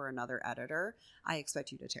publisher or another editor, I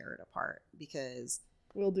expect you to tear it apart, because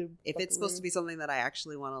will do. If it's supposed to be something that I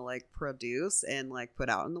actually want to produce and put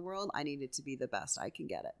out in the world, I need it to be the best I can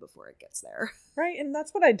get it before it gets there. Right. And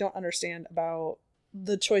that's what I don't understand about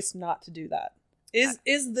the choice not to do that. Is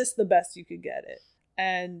this the best you could get it?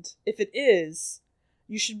 And if it is,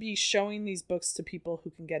 you should be showing these books to people who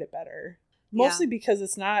can get it better. Mostly because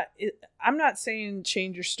it's not, I'm not saying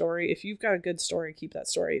change your story. If you've got a good story, keep that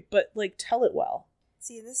story. But tell it well.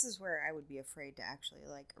 See, this is where I would be afraid to actually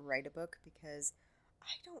write a book, because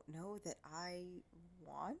I don't know that I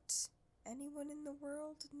want anyone in the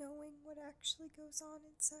world knowing what actually goes on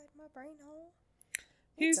inside my brain hole.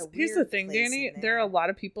 Here's the thing, Danny. There are a lot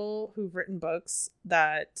of people who've written books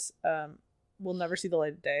that will never see the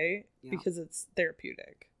light of day because it's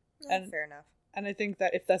therapeutic. Yeah, and fair enough. And I think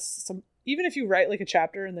that if that's even if you write a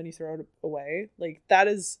chapter and then you throw it away, it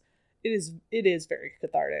is very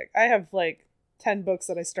cathartic. I have 10 books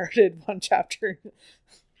that I started one chapter.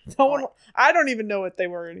 I don't even know what they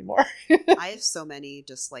were anymore. I have so many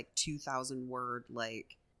just 2,000 word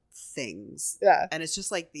things. Yeah. And it's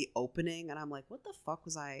just the opening, and I'm like, what the fuck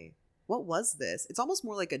what was this? It's almost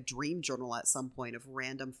more like a dream journal at some point of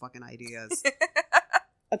random fucking ideas.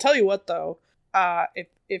 I'll tell you what though,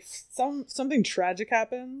 if something tragic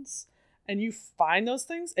happens and you find those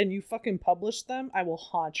things and you fucking publish them, I will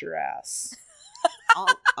haunt your ass.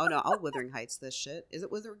 I'll Wuthering Heights this shit. Is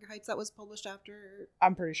it Wuthering Heights that was published after?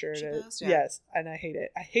 I'm pretty sure it is. Passed? Yeah. Yes, and I hate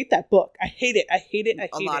it. I hate that book. I hate it.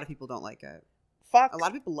 A lot of people don't like it. Fuck. A lot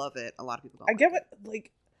of people love it. A lot of people don't. I get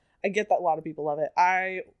it. I get that a lot of people love it.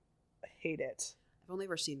 I hate it. I've only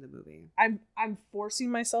ever seen the movie. I'm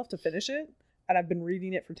forcing myself to finish it, and I've been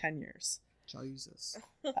reading it for 10 years. Jesus.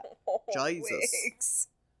 Jesus.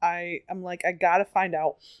 I'm I gotta find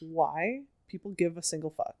out why people give a single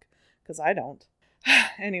fuck, because I don't.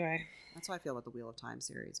 Anyway, That's how I feel about the Wheel of Time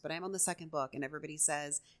series. But I'm on the second book, and everybody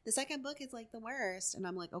says the second book is like the worst, and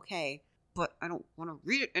I'm like, okay, but I don't want to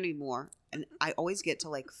read it anymore. And I always get to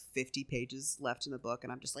like 50 pages left in the book,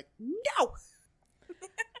 and I'm just like, no.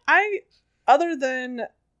 Other than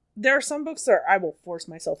there are some books that I will force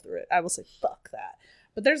myself through it. I will say fuck that.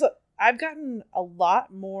 But I've gotten a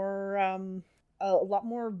lot more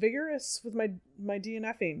vigorous with my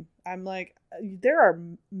DNFing. I'm like, there are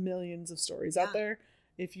millions of stories out there.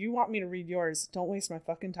 If you want me to read yours, don't waste my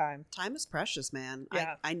fucking time. Time is precious, man.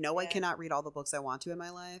 Yeah. I know I cannot read all the books I want to in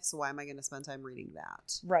my life, so why am I going to spend time reading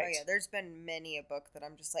that? Right. Oh, yeah, there's been many a book that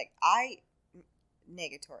I'm just like,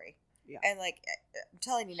 negatory. Yeah. And like, I'm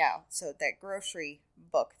telling you now, so that grocery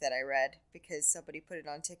book that I read, because somebody put it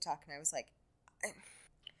on TikTok, and I was like,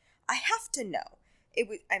 I have to know.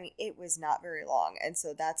 It was not very long, and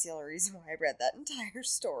so that's the only reason why I read that entire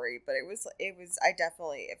story. But I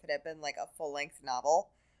definitely, if it had been like a full-length novel,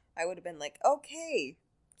 I would have been like, okay,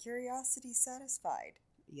 curiosity satisfied.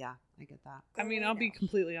 Yeah, I get that. I'll be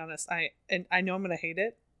completely honest. I know I'm gonna hate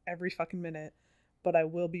it every fucking minute, but I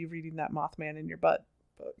will be reading that Mothman in Your Butt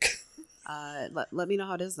book. Let me know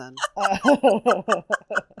how it is then. I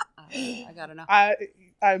gotta know.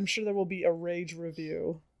 I'm sure there will be a rage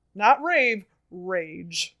review, not rave.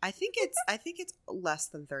 Rage. I think it's less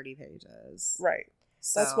than 30 pages. Right.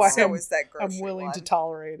 So, That's why I'm willing to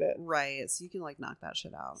tolerate it. Right. So you can like knock that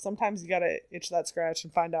shit out. Sometimes you gotta itch that scratch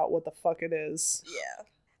and find out what the fuck it is. Yeah.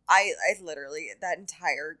 I literally, that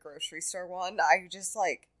entire grocery store one, I just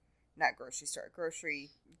like, not grocery store,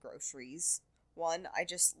 groceries one, I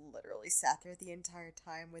just literally sat there the entire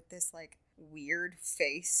time with this like weird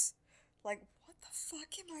face. Like, what the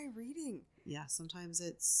fuck am I reading? Yeah, sometimes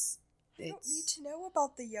I don't need to know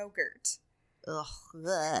about the yogurt. Ugh.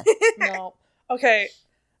 No. Okay.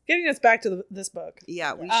 Getting us back to this book.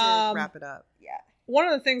 Yeah, we should wrap it up. Yeah. One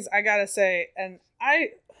of the things I gotta say, and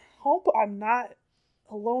I hope I'm not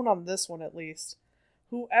alone on this one at least,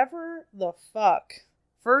 whoever the fuck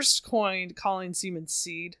first coined calling semen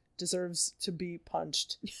seed deserves to be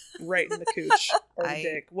punched right in the cooch or the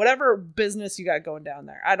dick. Whatever business you got going down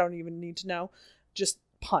there. I don't even need to know. Just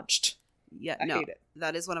punched. Yeah, I hate it.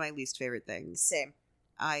 That is one of my least favorite things. Same.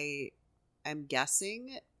 I am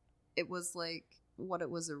guessing it was like what it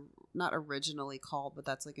was not originally called, but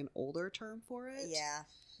that's like an older term for it. Yeah.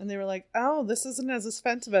 And they were like, oh, this isn't as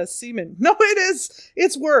offensive as semen. No, it is.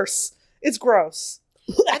 It's worse. It's gross.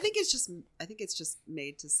 I think it's just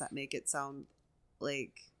made to make it sound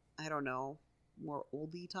like, I don't know, more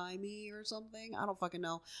oldie timey or something. I don't fucking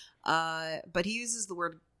know. But he uses the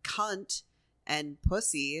word cunt and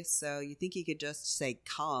pussy, so you think he could just say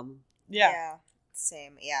cum. Yeah.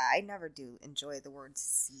 Same. Yeah, I never do enjoy the word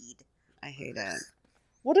seed. I hate it.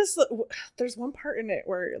 What is there's one part in it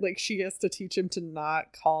where like she has to teach him to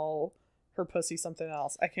not call her pussy something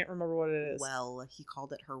else. I can't remember what it is. Well, he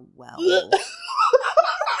called it her well.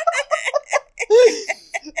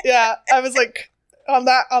 Yeah, I was like, on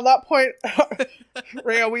that point,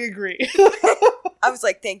 Rhea, we agree. I was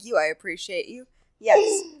like, thank you, I appreciate you.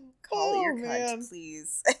 Yes. Call it your cunt,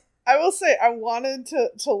 please. I will say I wanted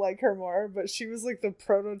to like her more, but she was like the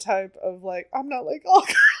prototype of like, I'm not like all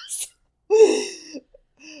girls.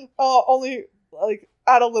 Only like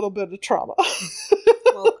add a little bit of trauma.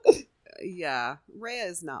 Well, yeah, Rhea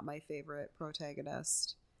is not my favorite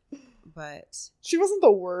protagonist, but she wasn't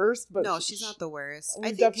the worst. But no, she's not the worst.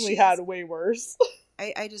 We definitely had way worse.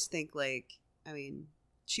 I just think like, I mean,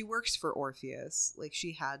 she works for Orpheus. Like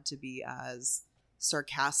she had to be as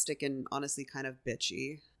sarcastic and honestly kind of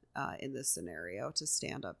bitchy in this scenario to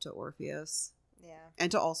stand up to Orpheus. Yeah.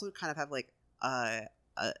 And to also kind of have like a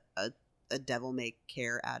devil may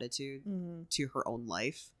care attitude to her own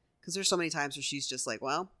life. Because there's so many times where she's just like,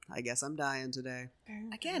 well, I guess I'm dying today.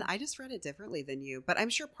 Again, I just read it differently than you. But I'm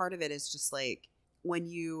sure part of it is just like when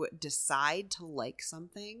you decide to like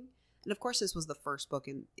something. And of course, this was the first book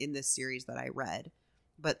in this series that I read.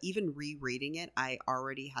 But even rereading it, I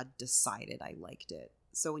already had decided I liked it.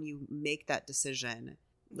 So when you make that decision,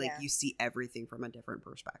 like you see everything from a different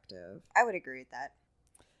perspective. I would agree with that.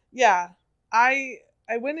 Yeah. I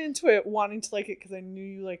went into it wanting to like it because I knew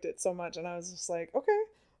you liked it so much. And I was just like, okay.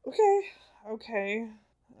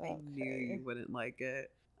 I knew you wouldn't like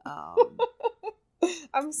it.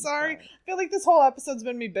 I'm sorry. I feel like this whole episode's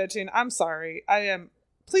been me bitching. I'm sorry. I am.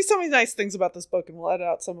 Please tell me nice things about this book and we'll edit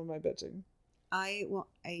out some of my bitching. I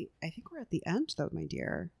think we're at the end though, my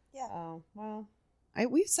dear. Yeah. Oh, well.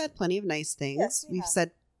 We've said plenty of nice things. Yes, We've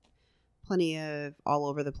said plenty of all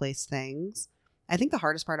over the place things. I think the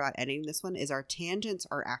hardest part about editing this one is our tangents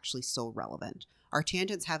are actually still relevant. Our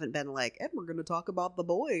tangents haven't been like, and we're going to talk about the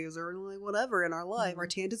boys or like whatever in our life. Our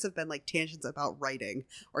tangents have been like tangents about writing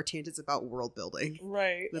or tangents about world building.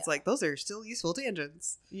 Right. It's like, those are still useful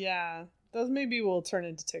tangents. Yeah. Those maybe will turn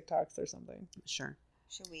into TikToks or something. Sure.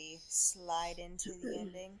 Should we slide into the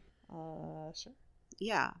ending? Sure.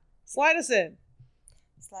 Yeah. Slide us in.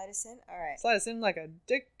 Slide us in? All right. Slide us in like a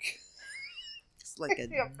dick. It's like a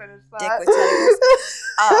Can't finish Dick that. with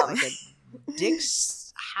tentacles. like a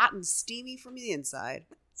dick's hot and steamy from the inside.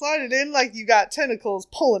 Slide it in like you got tentacles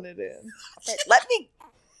pulling it in. Okay, let me.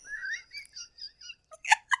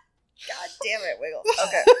 God damn it, Wiggle.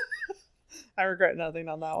 Okay. I regret nothing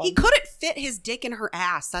on that one. He couldn't fit his dick in her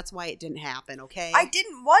ass. That's why it didn't happen, okay? I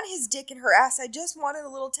didn't want his dick in her ass. I just wanted a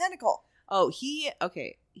little tentacle. Oh, he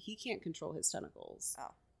can't control his tentacles.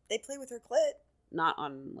 Oh. They play with her clit. Not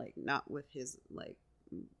with his, like,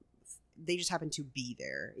 they just happen to be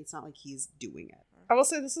there. It's not like he's doing it. I will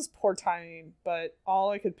say this is poor timing, but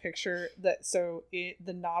all I could picture the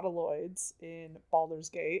nautiloids in Baldur's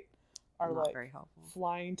Gate are Not like very helpful.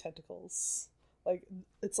 flying tentacles. Like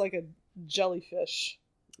it's like a jellyfish.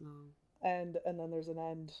 Oh. And then there's an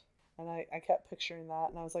end. And I kept picturing that,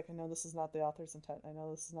 and I was like, I know this is not the author's intent. I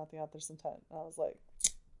know this is not the author's intent. And I was like,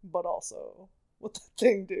 but also, what the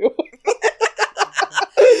thing do?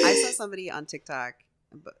 I saw somebody on TikTok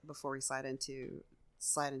before we slide into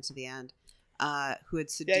the end, who had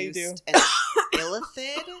seduced an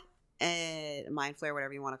illithid and mind flare,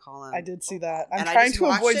 whatever you want to call him. I did see that. I'm And I trying just to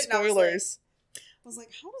watched avoid it and I was spoilers. I was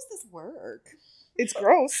like, how does this work? It's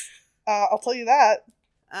gross. I'll tell you that.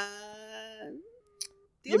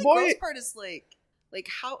 The only gross part is like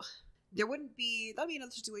how that'd be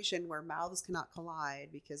another situation where mouths cannot collide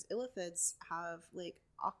because illithids have like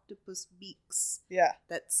octopus beaks. Yeah.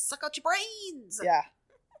 That suck out your brains. Yeah.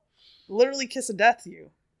 Literally kiss of death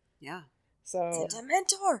you. Yeah. So. It's a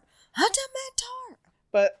Dementor. A Dementor.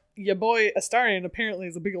 But your boy Astarion apparently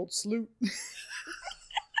is a big old sloot.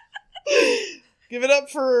 Give it up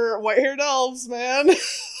for white-haired elves, man.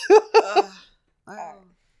 Oh.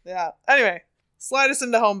 Yeah. Anyway, slide us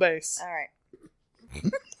into home base. All right.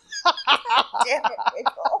 Damn it,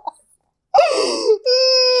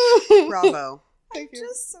 Wiggle. Bravo. Thank you. I'm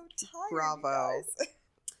just so tired. Bravo. You guys.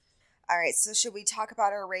 All right, so should we talk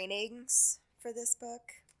about our ratings for this book?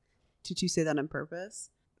 Did you say that on purpose?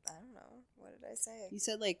 I don't know. What did I say? You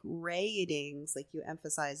said like ratings, like you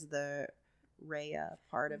emphasize the Raya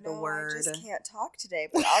part of the word. I just can't talk today,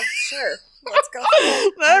 but sure. Let's go.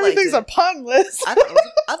 Not everything's a pun, Liz. I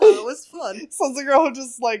thought it was fun. Sounds like a girl who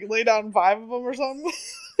just like lay down 5 of them or something.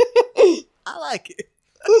 I like it.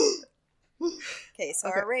 Okay, so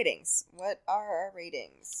our ratings. What are our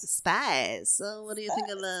ratings? Spies. So what do you think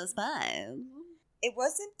of the spies? It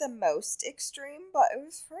wasn't the most extreme, but it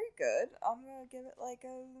was pretty good. I'm going to give it like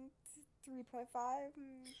a 3.5.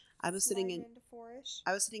 I was sitting in into 4-ish.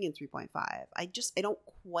 I was sitting in 3.5. I don't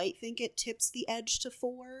quite think it tips the edge to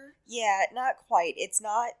 4. Yeah, not quite. It's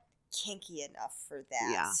not kinky enough for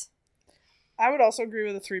that. Yeah. I would also agree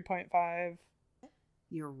with a 3.5.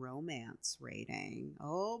 Your romance rating.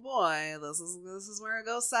 Oh boy, this is where it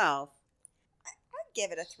goes south. I'd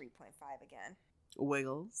give it a 3.5 again.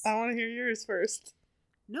 Wiggles. I want to hear yours first.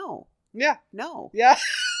 No. Yeah. No. Yeah.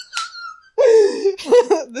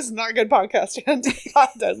 This is not good podcast content,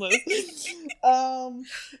 Liz.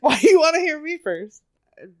 Why do you want to hear me first?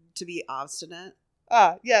 To be obstinate.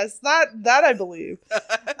 Yes, that I believe.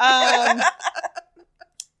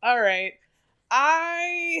 All right.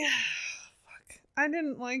 I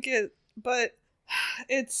didn't like it, but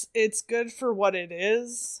it's good for what it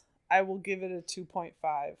is. I will give it a 2.5.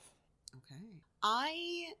 Okay.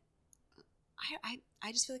 I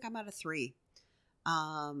just feel like I'm at a 3.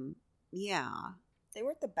 Yeah. They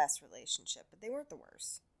weren't the best relationship, but they weren't the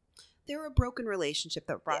worst. They were a broken relationship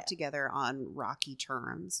that brought together on rocky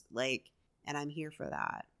terms. Like, and I'm here for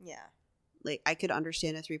that. Yeah. Like, I could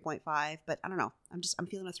understand a 3.5, but I don't know. I'm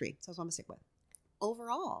feeling a 3. So that's what I'm gonna stick with.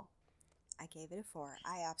 Overall, I gave it a 4.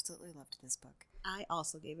 I absolutely loved this book. I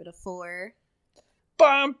also gave it a 4.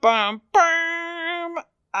 Bum, bum, bum.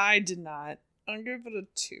 I did not. I'll give it a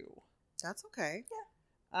 2. That's okay.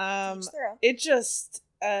 Each their own. It just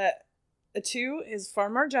a 2 is far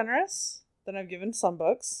more generous than I've given some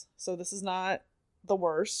books. So this is not the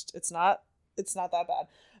worst. It's not that bad.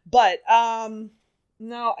 But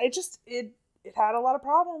no, it had a lot of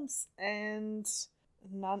problems and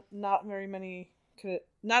not very many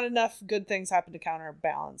not enough good things happened to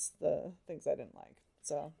counterbalance the things I didn't like.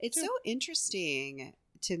 So It's 2. so interesting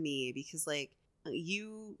to me because, like,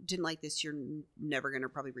 you didn't like this. You're never going to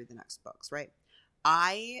probably read the next books, right?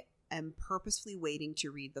 I am purposefully waiting to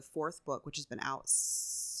read the fourth book, which has been out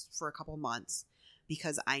for a couple months,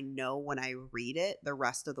 because I know when I read it, the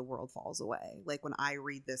rest of the world falls away. Like when I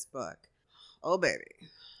read this book, oh baby,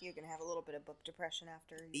 you're gonna have a little bit of book depression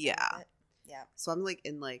after. Yeah. It. Yeah. So I'm like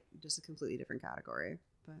in like just a completely different category.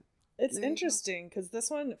 But it's interesting because this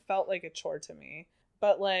one felt like a chore to me,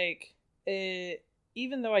 but like it.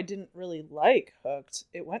 Even though I didn't really like Hooked,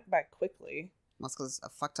 it went by quickly. That's because a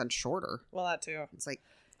fuck ton shorter. Well, that too. It's like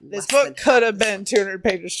this book could have been 200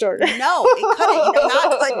 pages shorter. No, it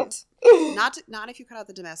couldn't. Couldn't. Not if you cut out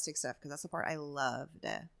the domestic stuff, because that's the part I loved.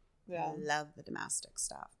 Yeah, I love the domestic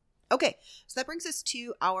stuff. Okay, so that brings us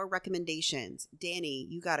to our recommendations. Danny,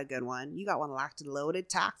 you got a good one. You got one locked and loaded.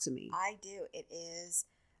 Talk to me. I do. It is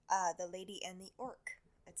The Lady and the Orc.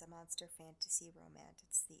 It's a monster fantasy romance.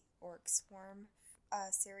 It's the Orc Swarm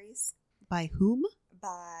series. By whom?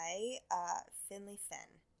 By Finley Fenn.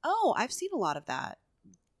 Oh, I've seen a lot of that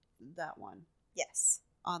one Yes.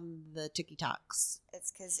 on the TikToks.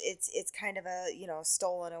 It's because it's kind of a,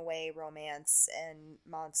 stolen away romance and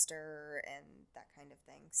monster and that kind of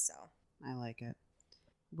thing. So I like it.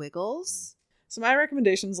 Wiggles? So my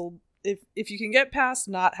recommendations will, if you can get past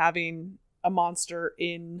not having a monster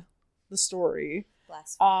in the story,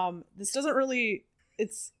 this doesn't really,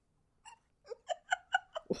 it's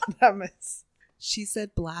that miss. She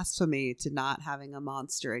said blasphemy to not having a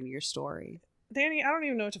monster in your story. Danny, I don't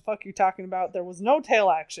even know what the fuck you're talking about. There was no tail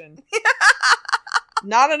action.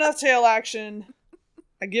 Not enough tail action.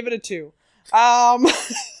 I give it a 2.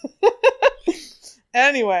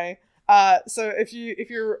 Anyway, so if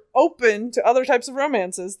you're open to other types of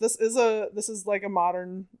romances, this is like a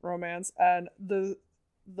modern romance, and the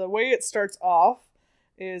way it starts off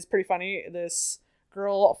is pretty funny. This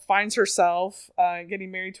girl finds herself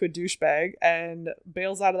getting married to a douchebag and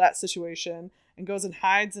bails out of that situation and goes and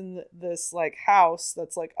hides in this like house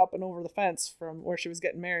that's like up and over the fence from where she was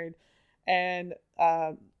getting married. And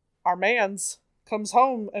our man's comes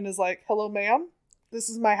home and is like, "Hello, ma'am, this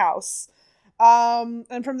is my house."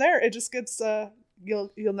 And from there, it just gets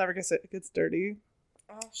you'll never guess it. It gets dirty.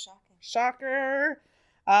 Oh, shocking! Shocker.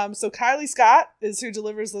 So Kylie Scott is who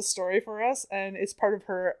delivers this story for us, and it's part of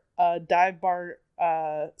her dive bar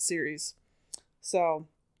series. So,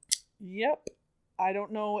 yep. I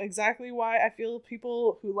don't know exactly why I feel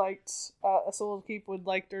people who liked A Soul to Keep would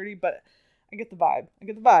like Dirty, but I get the vibe.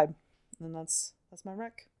 And that's my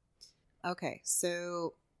rec. Okay,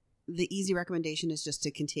 so the easy recommendation is just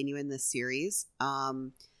to continue in this series.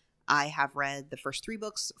 I have read the first 3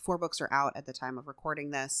 books. 4 books are out at the time of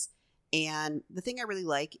recording this. And the thing I really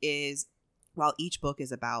like is, while each book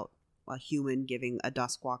is about a human giving a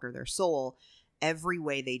Duskwalker their soul, every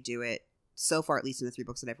way they do it, so far at least in the 3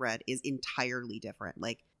 books that I've read, is entirely different.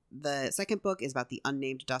 Like, the second book is about the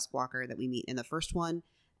unnamed Duskwalker that we meet in the first one,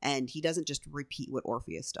 and he doesn't just repeat what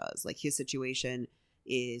Orpheus does. Like, his situation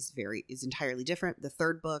is entirely different. The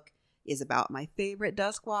third book is about my favorite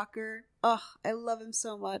Duskwalker. Oh, I love him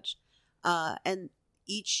so much. And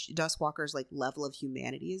each Duskwalker's like level of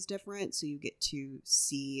humanity is different, so you get to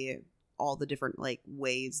see all the different like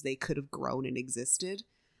ways they could have grown and existed.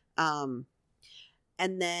 And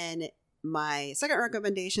then my second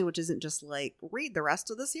recommendation, which isn't just like read the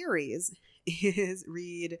rest of the series, is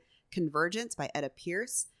read Convergence by Etta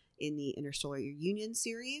Pierce in the Interstellar Union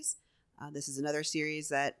series. This is another series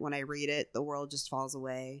that when I read it, the world just falls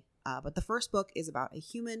away. But the first book is about a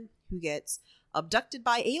human who gets abducted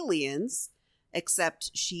by aliens,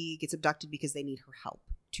 except she gets abducted because they need her help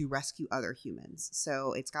to rescue other humans.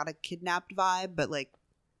 So it's got a kidnapped vibe, but like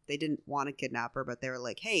they didn't want to kidnap her, but they were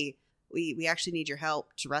like, hey, we actually need your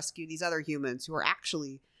help to rescue these other humans who are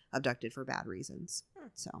actually abducted for bad reasons.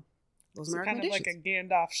 So those are my kind of recommendations. like a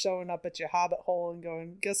Gandalf showing up at your hobbit hole and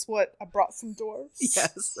going, "Guess what? I brought some dwarves."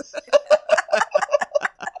 Yes.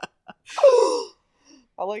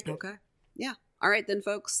 I like it. Okay. Yeah. All right then,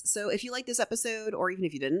 folks. So if you like this episode, or even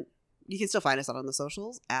if you didn't, you can still find us out on the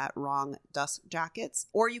socials at Wrong Dust Jackets,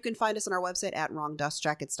 or you can find us on our website at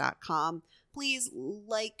wrongdustjackets.com. Please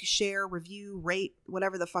like, share, review, rate,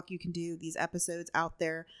 whatever the fuck you can do these episodes out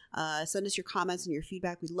there. Send us your comments and your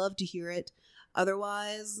feedback. We'd love to hear it.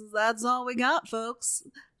 Otherwise, that's all we got, folks.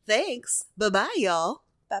 Thanks. Bye-bye, y'all.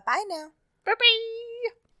 Bye-bye now. Bye-bye.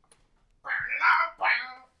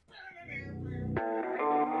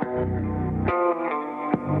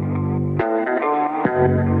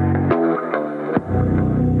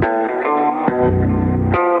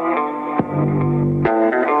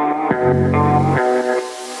 Thank you.